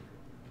that? What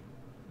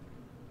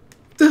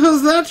the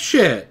hell's that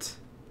shit?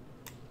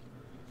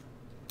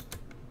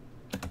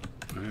 I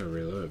gotta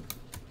reload.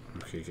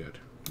 Okay, good.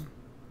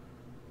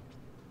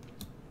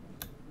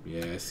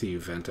 Yeah, I see you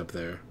vent up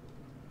there.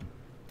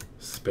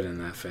 Spinning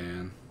that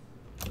fan.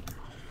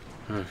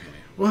 Okay.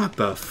 What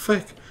the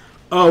fuck?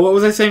 Oh, what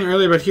was I saying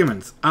earlier about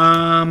humans?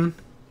 I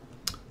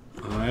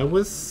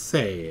was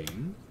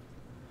saying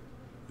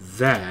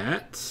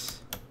that...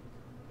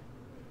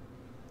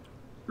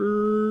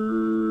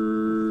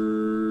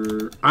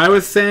 I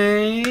was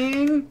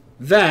saying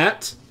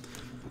that...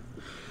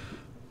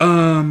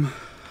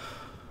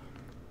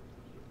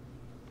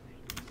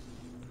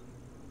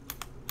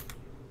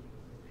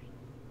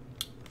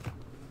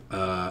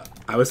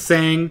 I was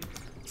saying...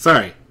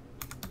 Sorry.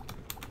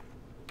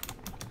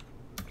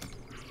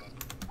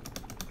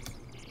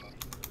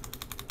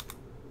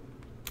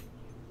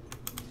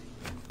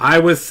 I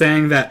was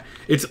saying that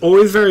it's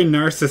always very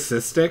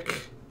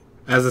narcissistic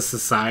as a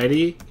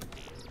society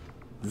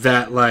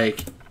that,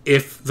 like,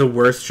 if the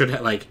worst should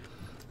like,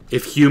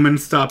 if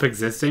humans stop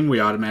existing,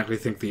 we automatically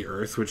think the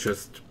Earth would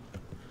just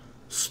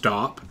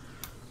stop.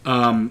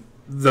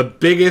 The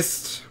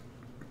biggest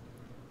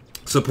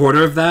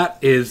supporter of that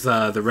is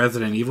the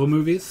Resident Evil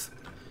movies.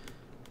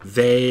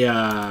 They,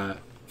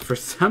 for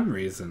some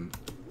reason,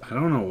 I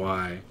don't know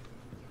why,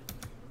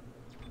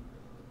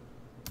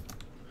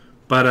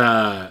 but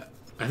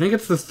I think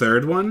it's the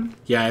third one.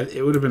 Yeah,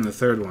 it would have been the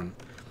third one.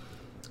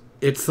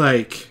 It's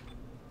like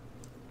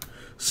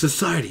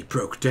society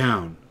broke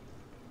down.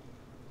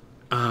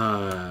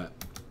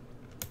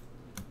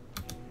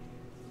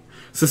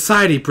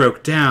 Society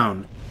broke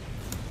down.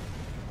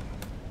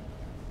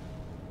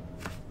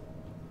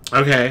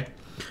 Okay.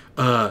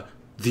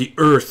 The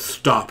Earth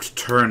stopped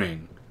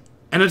turning.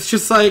 And it's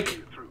just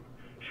like,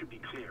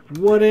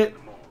 what it...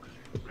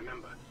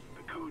 Remember,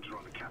 the codes are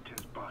on the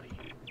captain's body.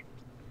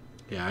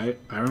 Yeah,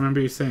 I remember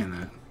you saying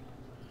that.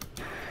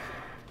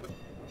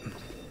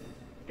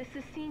 This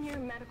is Senior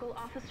Medical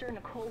Officer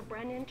Nicole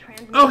Brennan,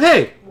 transmitting Oh,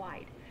 hey!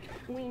 wide.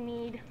 We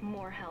need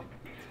more help.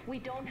 We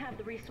don't have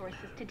the resources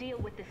to deal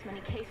with this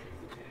many cases.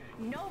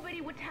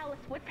 Nobody would tell us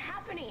what's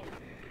happening.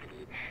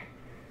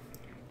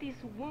 These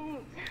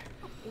wounds,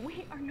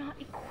 we are not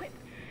equipped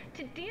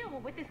to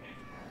deal with this.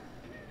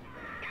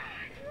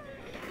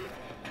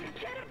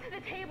 Get him to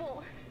the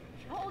table.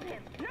 Hold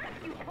him. Nurse,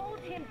 you hold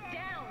him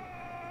down.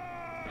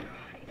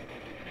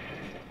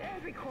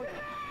 Every quarter.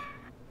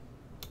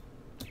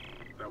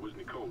 That was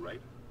Nicole,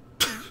 right?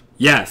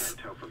 Yes.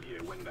 Tell from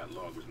here when that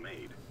log was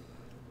made.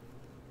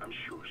 I'm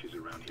sure she's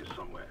around here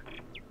somewhere.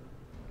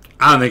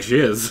 I don't think she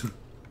is.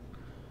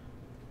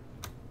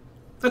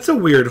 That's a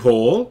weird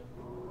hole.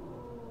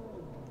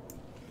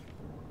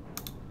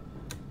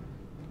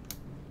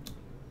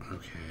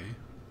 Okay.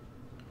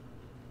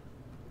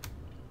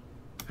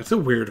 That's a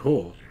weird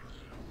hole.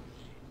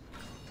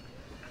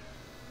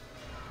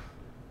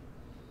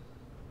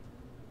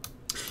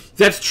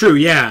 That's true,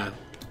 yeah.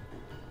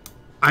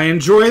 I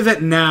enjoy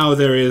that now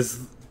there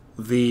is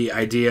the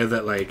idea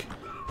that, like,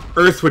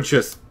 Earth would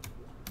just,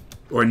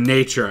 or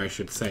nature, I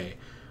should say,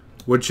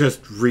 would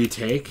just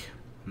retake.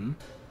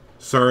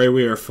 Sorry,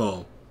 we are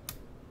full.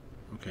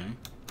 Okay.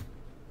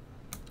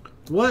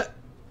 What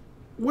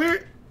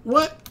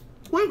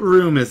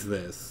room is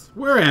this?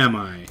 Where am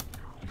I?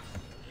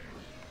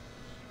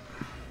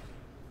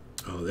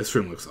 Oh, this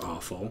room looks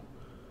awful.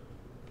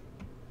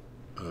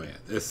 Oh yeah,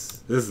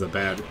 this is a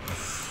bad...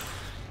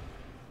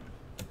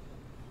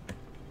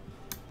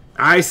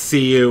 I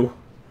see you.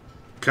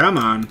 Come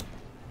on.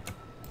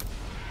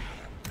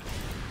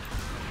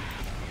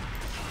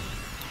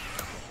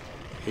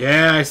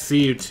 Yeah, I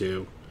see you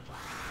too.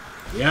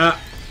 Yeah.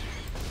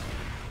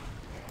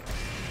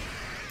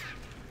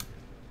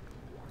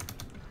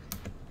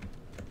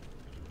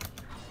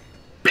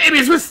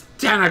 Babies with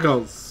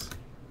tentacles!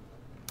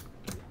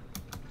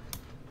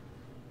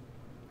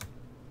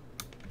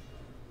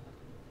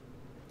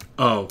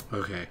 Oh,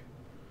 okay.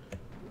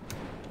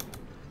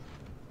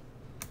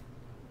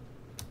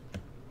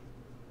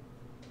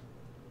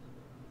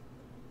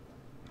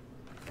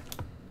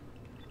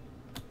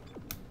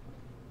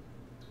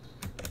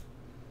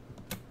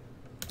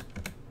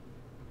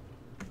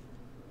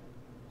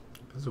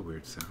 That's a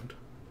weird sound.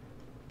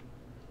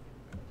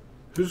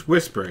 Who's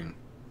whispering?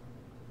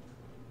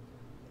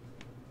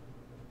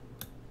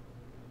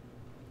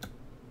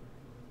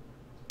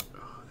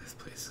 Oh, this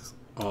place is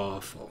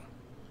awful.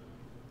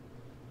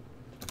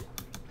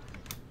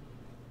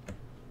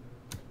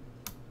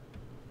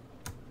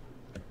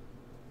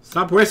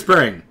 Stop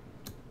whispering!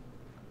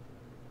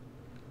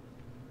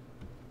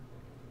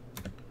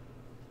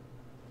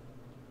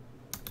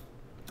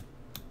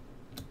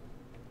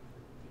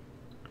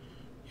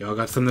 Y'all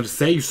got something to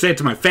say? You say it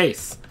to my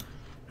face!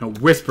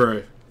 Don't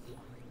whisper.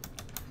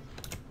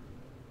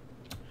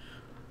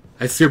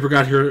 I super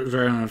got here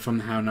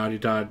from how Naughty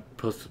Dog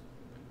posted.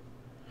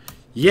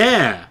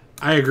 Yeah!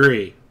 I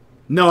agree.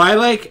 No, I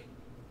like...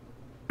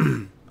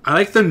 I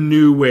like the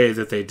new way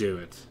that they do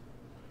it.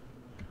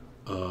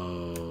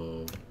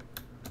 Oh...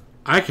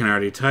 I can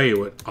already tell you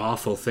what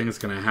awful thing's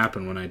gonna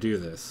happen when I do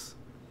this.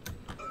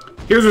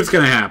 Here's what's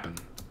gonna happen.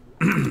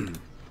 I'm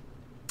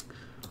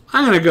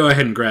gonna go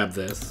ahead and grab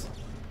this.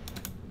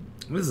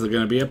 This is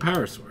gonna be a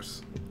power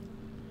source.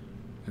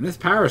 And this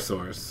power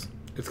source,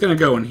 it's gonna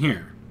go in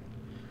here.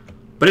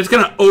 But it's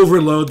gonna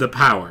overload the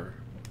power.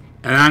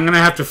 And I'm gonna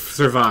have to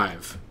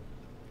survive.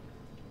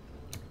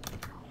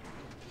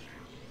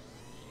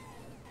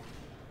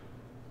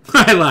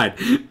 I lied.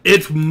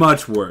 It's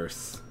much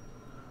worse.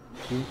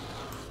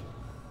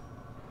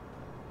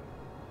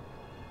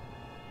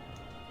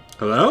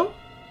 Hello?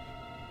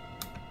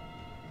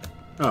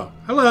 Oh,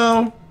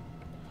 hello.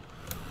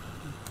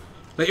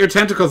 Let your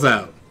tentacles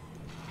out.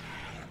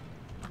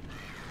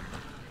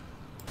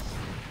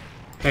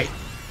 Hey.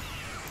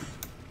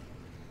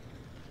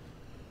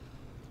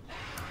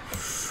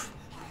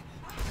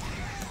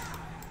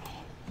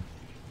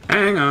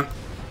 Hang on.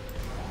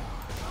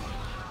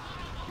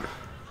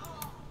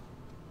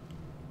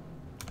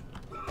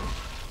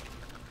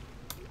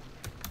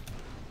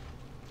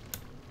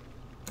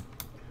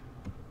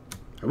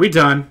 Are we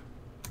done?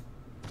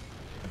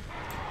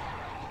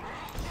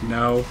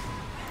 No.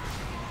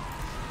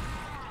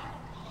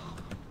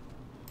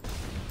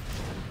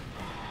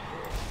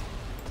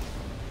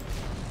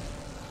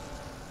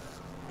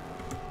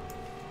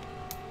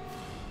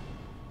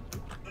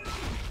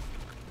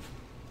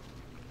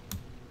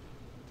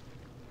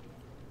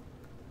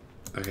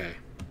 Okay.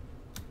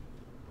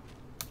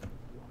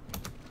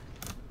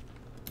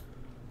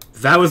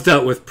 That was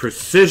dealt with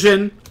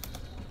precision.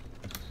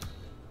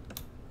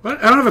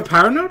 What? I don't have a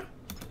power node?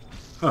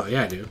 Oh,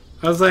 yeah, I do.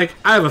 I was like,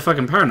 I have a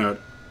fucking power node.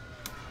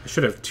 I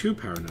should have 2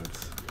 power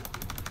nodes.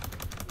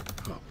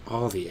 Oh,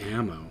 all the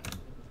ammo.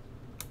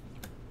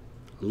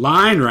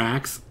 Line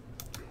racks.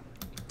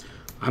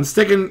 I'm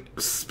sticking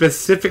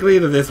specifically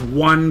to this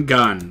one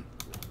gun.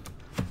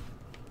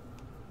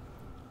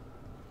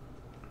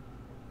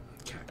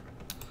 Okay.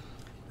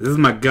 This is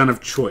my gun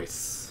of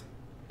choice.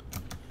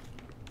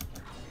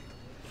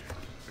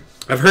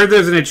 I've heard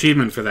there's an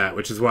achievement for that,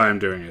 which is why I'm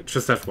doing it.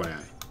 Just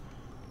FYI.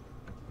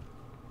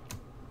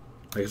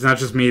 Like, it's not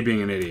just me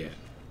being an idiot.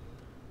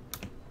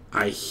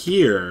 I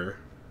hear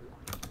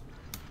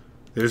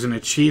there's an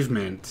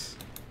achievement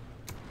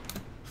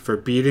for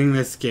beating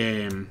this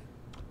game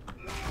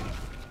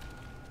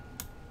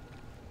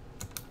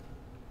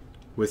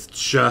with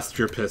just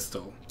your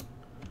pistol.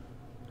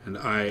 And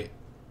Hello?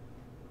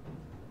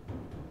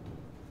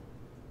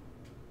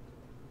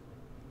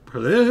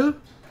 Hello?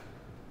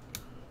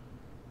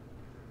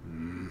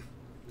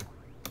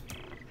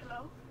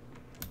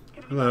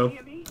 Can Hello.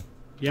 hear me?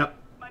 Yep.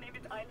 My name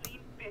is Eileen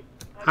Fisk.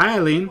 Hi,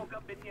 Eileen. I woke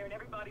up in here and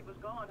everybody was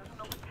gone. I don't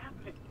know what's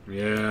happening.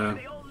 Yeah.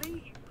 They all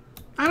leave.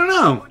 I don't I'm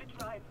know. going to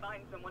try and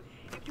find someone.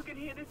 If you can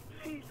hear this,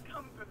 please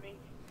come for me.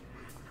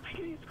 I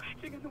can hear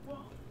scratching in the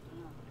wall.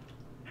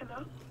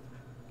 Hello?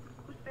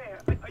 Who's there?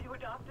 Are you a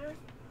doctor?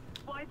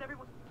 Why is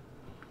everyone...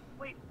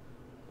 Wait,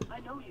 I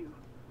know you.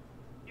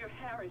 You're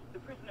Harris, the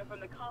prisoner from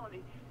the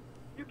colony.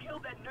 You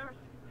killed that nurse.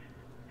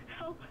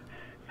 Help!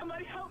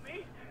 Somebody help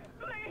me!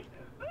 Please!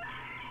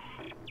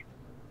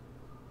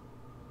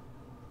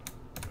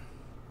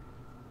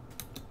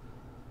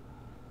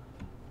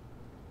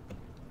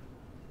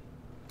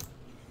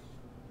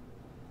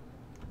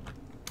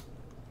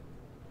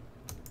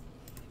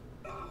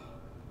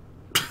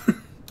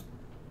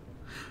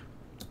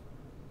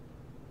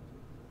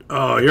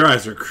 Oh, your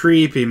eyes are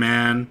creepy,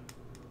 man.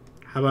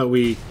 How about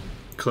we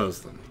close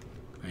them?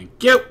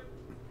 Thank you.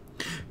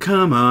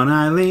 Come on,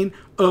 Eileen.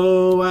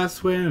 Oh, I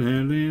swear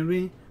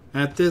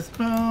at this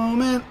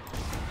moment.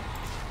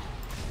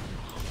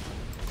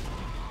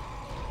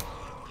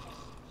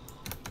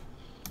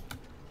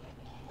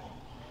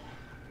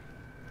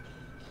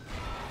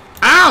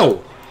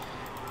 Ow!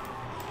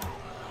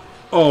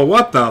 Oh,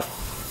 what the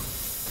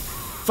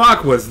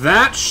fuck was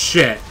that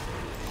shit?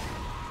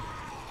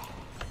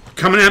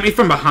 Coming at me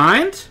from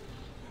behind?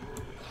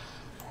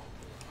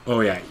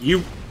 Oh yeah,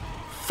 you...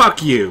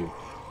 Fuck you.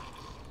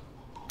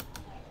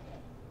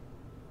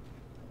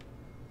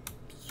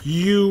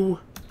 You...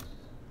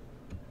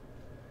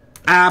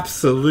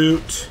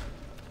 absolute...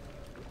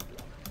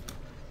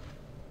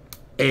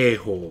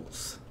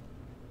 a-holes.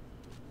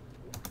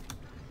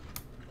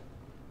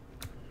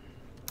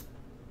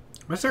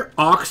 Why's there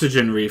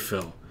oxygen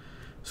refill?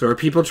 So are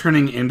people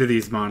turning into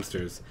these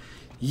monsters?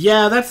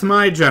 Yeah, that's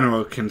my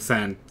general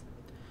consensus?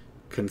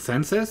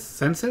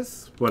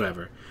 Census?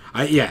 Whatever.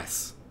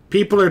 Yes.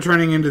 People are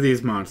turning into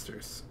these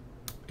monsters.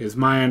 Is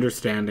my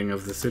understanding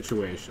of the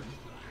situation.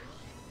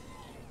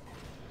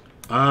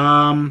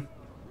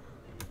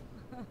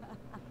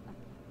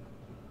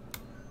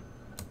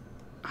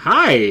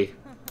 Hi!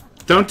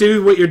 Don't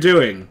do what you're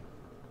doing.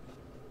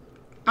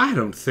 I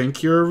don't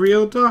think you're a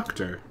real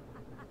doctor.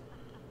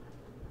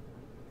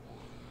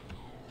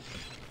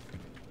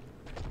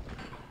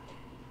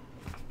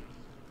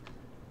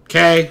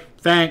 Okay,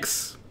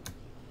 thanks.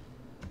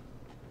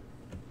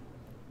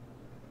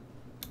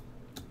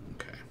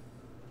 Okay.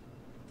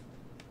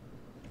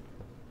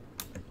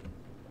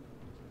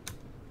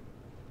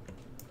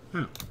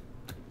 Oh.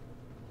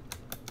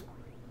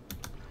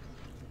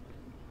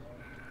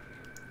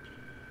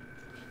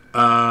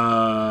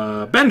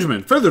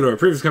 Benjamin, further to our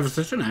previous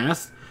conversation, I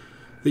asked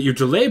that you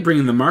delay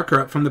bringing the marker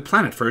up from the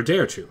planet for a day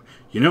or two.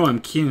 You know I'm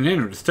keen and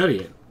eager to study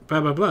it. Blah,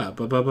 blah, blah,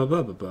 blah, blah, blah,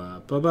 blah, blah, blah,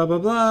 blah, blah, blah,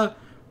 blah.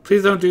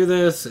 Please don't do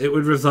this. It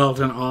would result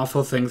in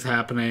awful things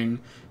happening.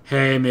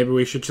 Hey, maybe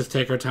we should just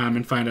take our time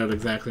and find out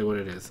exactly what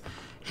it is.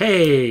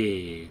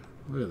 Hey!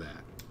 Look at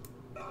that.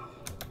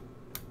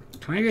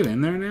 Can I get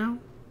in there now?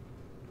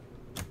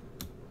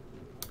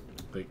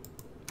 Like...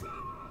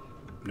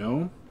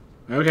 No?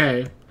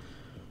 Okay.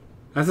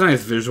 That's a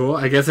nice visual.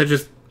 I guess I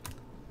just...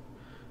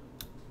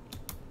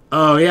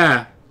 Oh,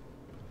 yeah.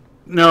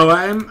 No,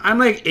 I'm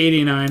like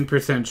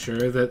 89%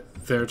 sure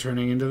that they're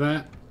turning into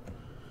that.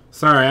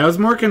 Sorry, I was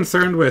more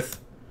concerned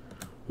with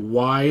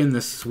why in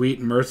the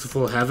sweet,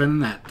 merciful heaven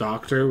that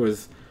doctor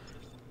was...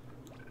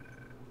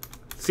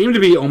 Seemed to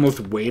be almost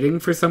waiting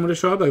for someone to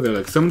show up. Like, they're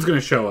like, someone's going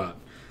to show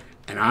up.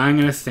 And I'm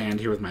going to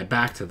stand here with my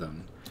back to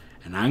them.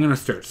 And I'm going to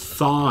start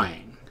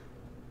sawing.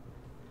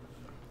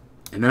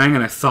 And then I'm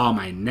going to saw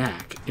my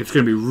neck. It's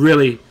going to be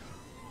really...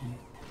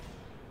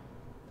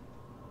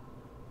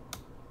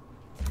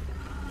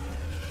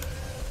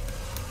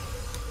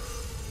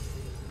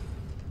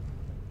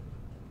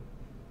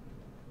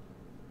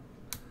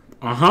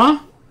 Uh-huh.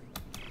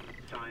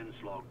 Science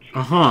log chief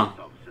Uh-huh.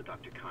 officer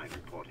Dr. Kine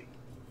reporting.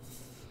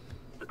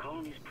 The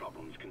colony's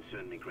problems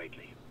concern me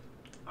greatly.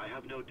 I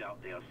have no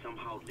doubt they are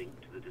somehow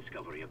linked to the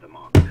discovery of the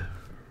mark,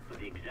 but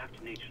the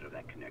exact nature of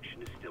that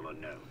connection is still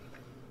unknown.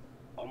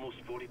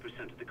 Almost 40%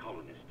 of the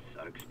colonists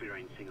are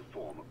experiencing a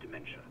form of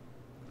dementia.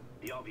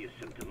 The obvious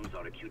symptoms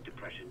are acute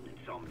depression,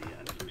 insomnia,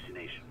 and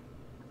hallucination.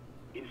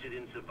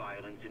 Incidents of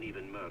violence and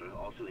even murder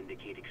also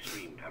indicate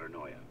extreme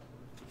paranoia.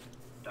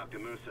 Dr.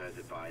 Mercer has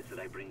advised that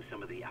I bring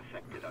some of the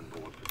affected on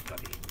board for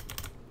study.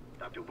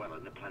 Dr.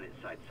 Wellen, the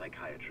planet-side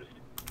psychiatrist,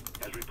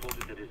 has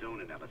reported that his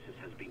own analysis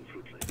has been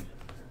fruitless.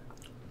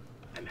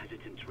 I'm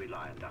hesitant to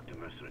rely on Dr.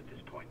 Mercer at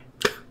this point,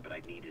 but I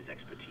need his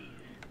expertise.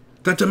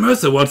 Dr.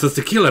 Mercer wants us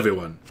to kill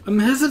everyone. I'm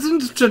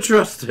hesitant to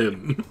trust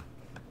him.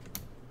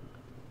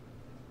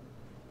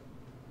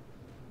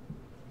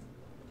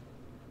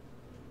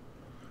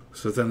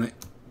 So then they...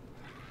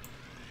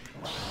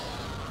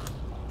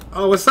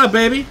 Oh, what's up,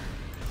 baby?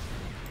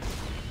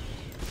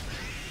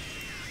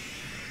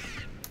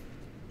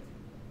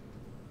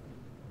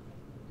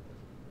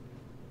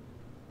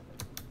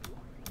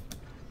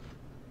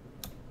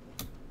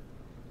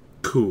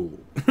 Cool.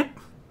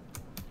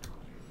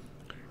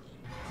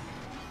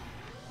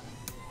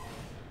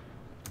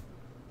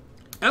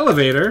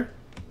 Elevator?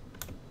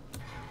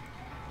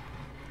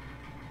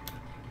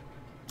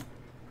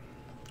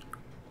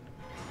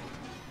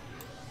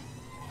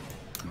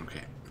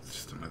 Okay, it's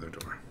just another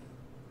door.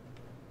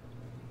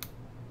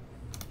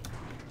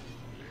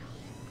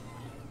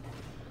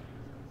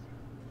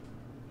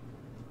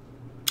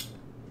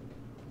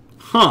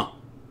 Huh.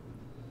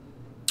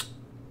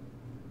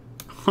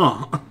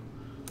 Huh.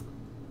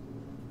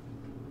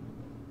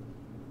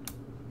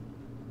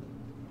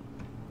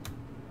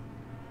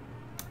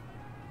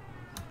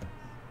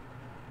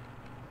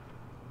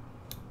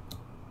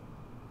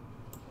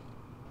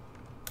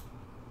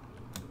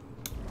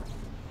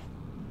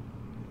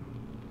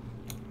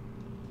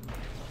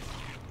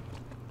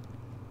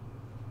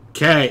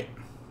 Okay.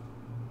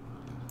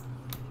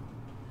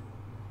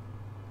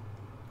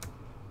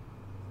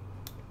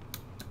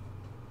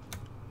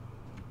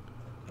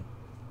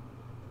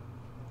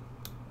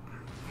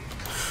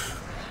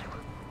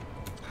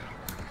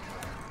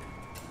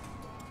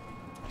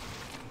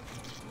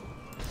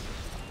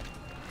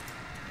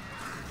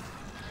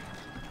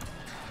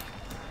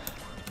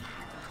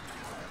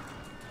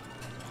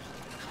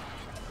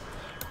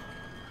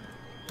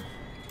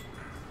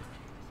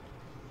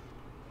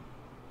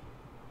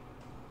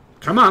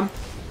 Come on.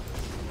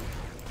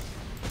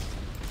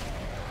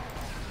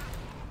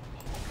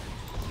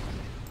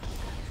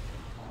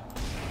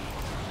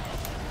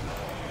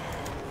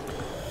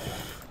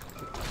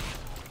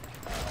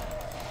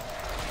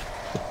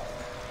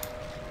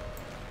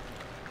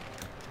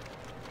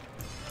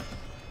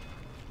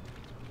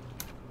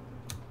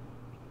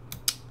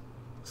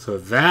 So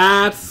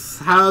that's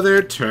how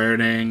they're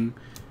turning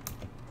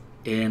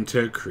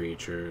into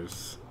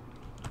creatures.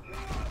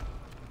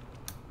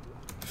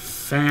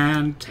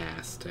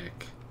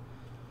 Fantastic.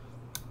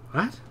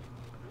 What?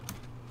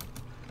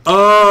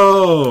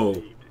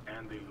 Oh!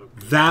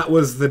 That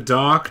was the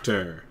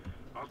doctor.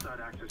 I'll start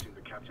accessing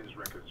the captain's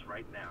records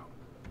right now.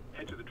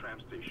 Head to the tram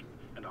station,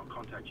 and I'll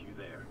contact you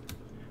there.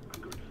 I'm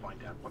going to find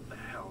out what the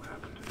hell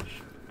happened to the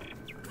ship.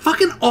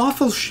 Fucking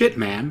awful shit,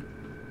 man.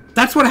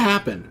 That's what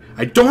happened.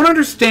 I don't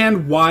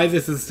understand why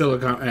this is still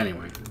a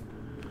anyway.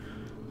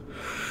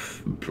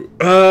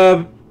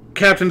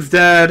 Captain's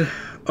dead.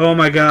 Oh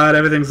my god,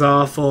 everything's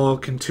awful.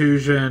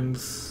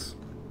 Contusions.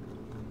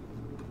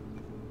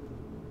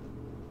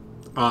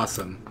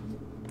 Awesome.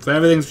 So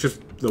everything's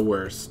just the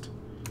worst.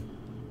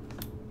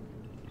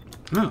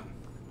 Oh.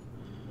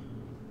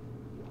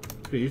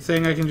 Are you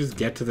saying I can just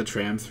get to the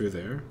tram through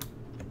there?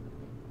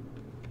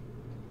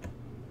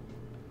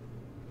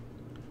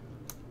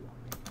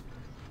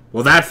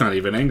 Well, that's not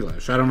even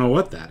English. I don't know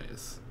what that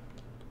is.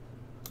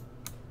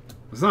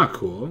 It's not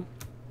cool.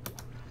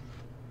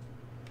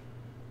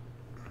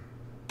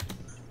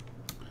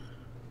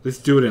 Let's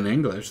do it in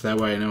English. That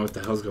way I know what the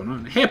hell's going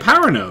on. Hey, a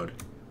power node!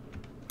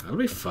 That'll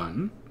be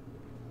fun.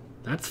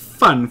 That's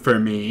fun for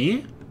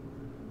me.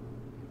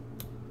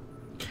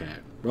 Okay.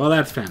 Well,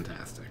 that's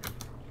fantastic.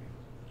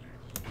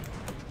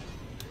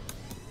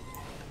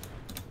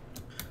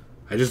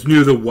 I just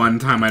knew the one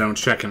time I don't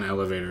check an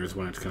elevator is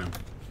when it's gonna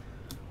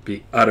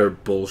be utter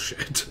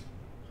bullshit.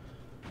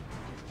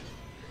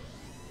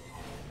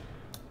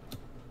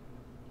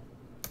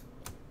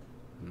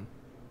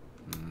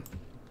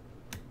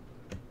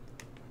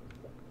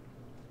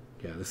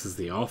 Yeah, this is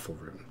the awful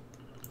room.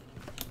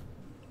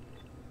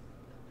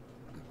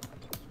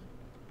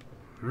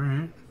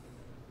 Alright.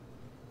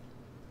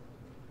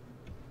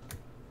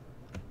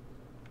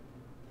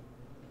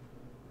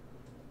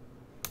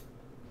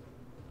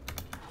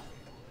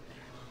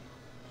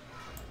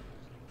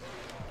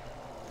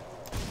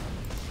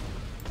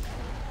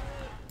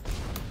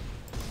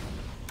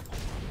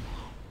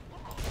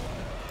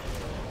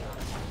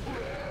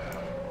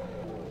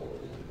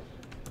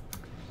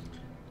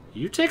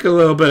 You take a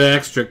little bit of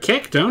extra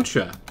kick, don't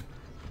ya?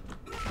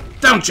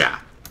 Don't ya?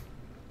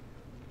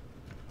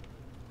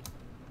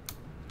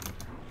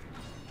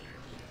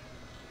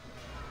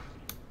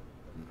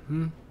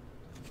 Mm-hmm.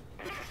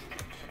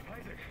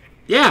 Isaac,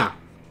 Yeah.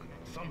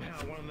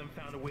 somehow one of them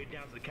found a way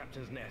down to the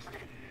captain's nest.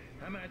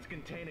 I managed to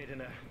contain it in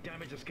a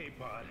damaged escape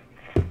pod.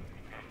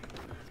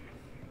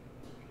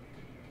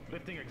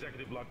 Lifting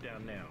executive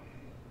lockdown now.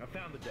 I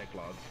found the deck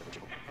logs.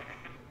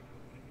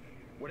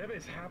 Whatever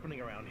is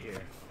happening around here,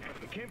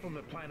 it came from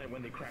the planet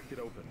when they cracked it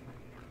open.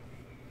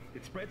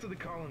 It spread to the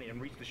colony and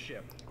reached the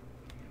ship.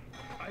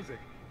 Isaac,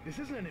 this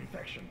isn't an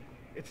infection.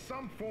 It's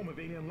some form of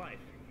alien life.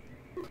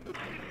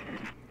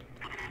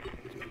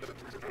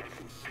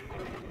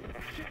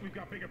 Shit, we've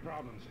got bigger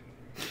problems.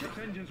 The ship's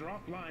engines are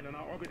offline and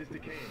our orbit is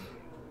decaying.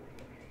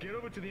 Get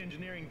over to the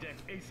engineering deck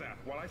ASAP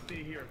while I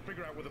stay here and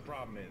figure out what the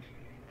problem is.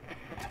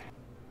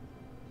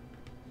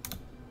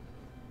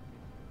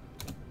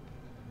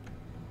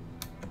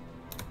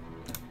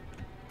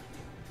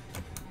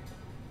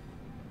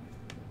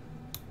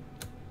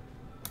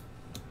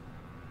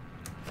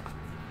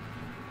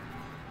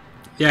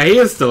 Yeah, he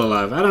is still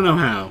alive. I don't know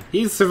how.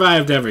 He's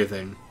survived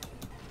everything.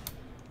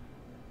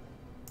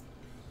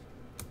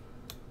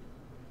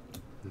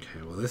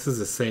 Okay, well, this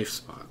is a safe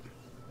spot.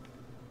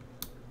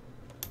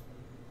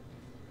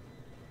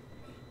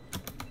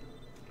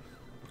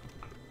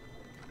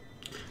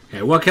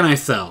 Okay, what can I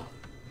sell?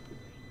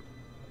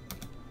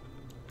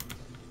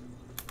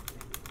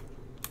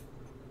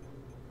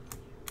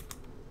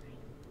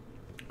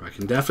 I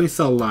can definitely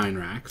sell line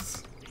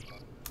racks.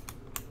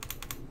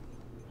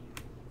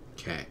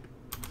 Okay.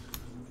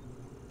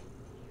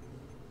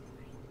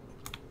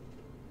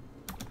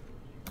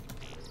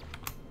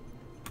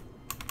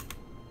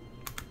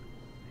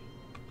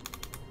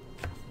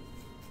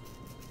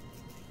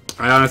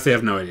 I honestly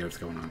have no idea what's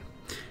going on.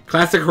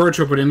 Classic horror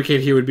trope would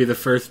indicate he would be the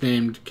first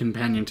named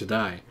companion to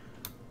die.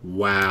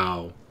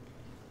 Wow.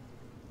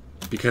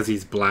 Because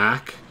he's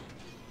black?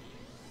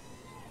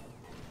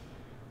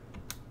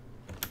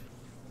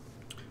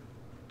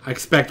 I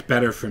expect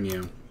better from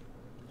you,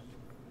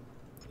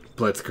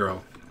 Blitz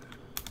Girl.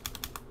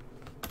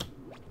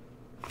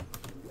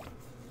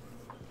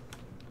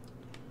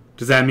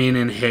 Does that mean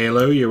in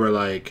Halo you were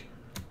like,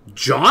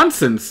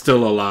 Johnson's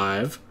still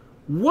alive?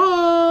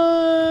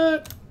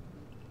 What?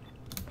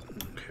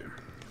 Okay.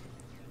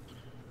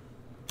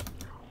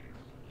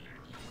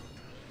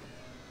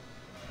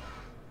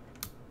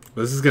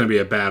 This is going to be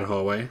a bad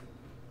hallway.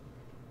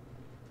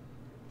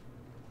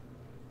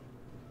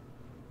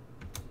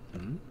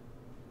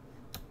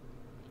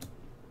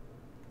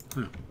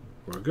 Oh,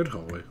 or a good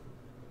hallway.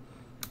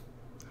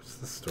 That's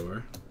the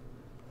store.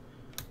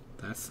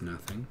 That's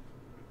nothing.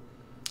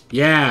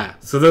 Yeah,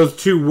 so those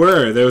two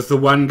were. There was the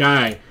one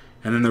guy,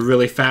 and then the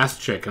really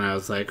fast chick, and I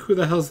was like, who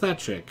the hell's that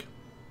chick?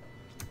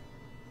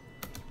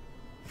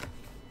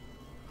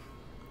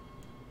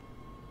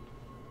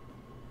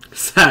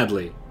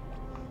 Sadly.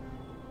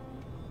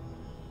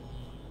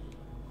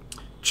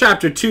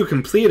 Chapter 2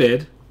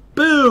 completed.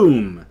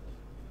 Boom!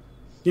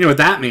 You know what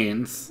that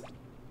means.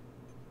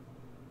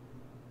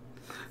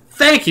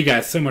 Thank you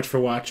guys so much for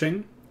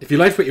watching. If you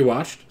liked what you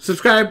watched,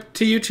 subscribe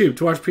to YouTube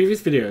to watch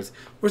previous videos,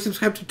 or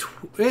subscribe to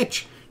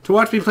Twitch to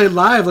watch me play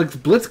live like the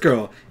Blitz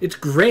Girl. It's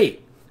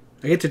great.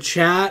 I get to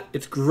chat.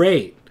 It's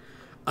great.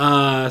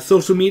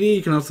 Social media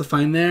you can also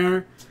find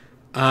there.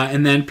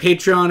 And then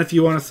Patreon if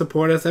you want to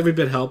support us. Every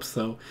bit helps.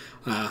 So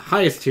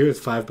highest tier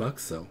is $5,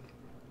 so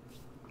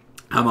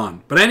I'm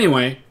on. But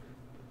anyway,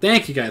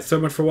 thank you guys so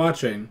much for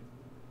watching.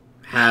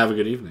 Have a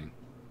good evening.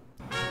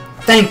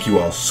 Thank you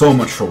all so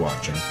much for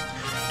watching.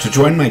 To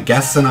join my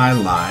guests and I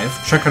live,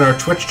 check out our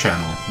Twitch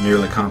channel,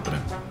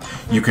 NearlyCompetent.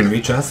 You can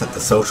reach us at the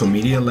social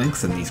media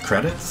links in these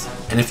credits,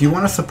 and if you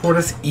want to support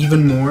us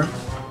even more,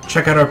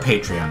 check out our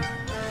Patreon.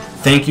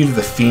 Thank you to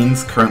the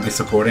fiends currently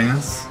supporting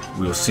us.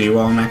 We will see you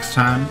all next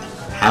time.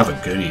 Have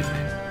a good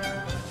evening.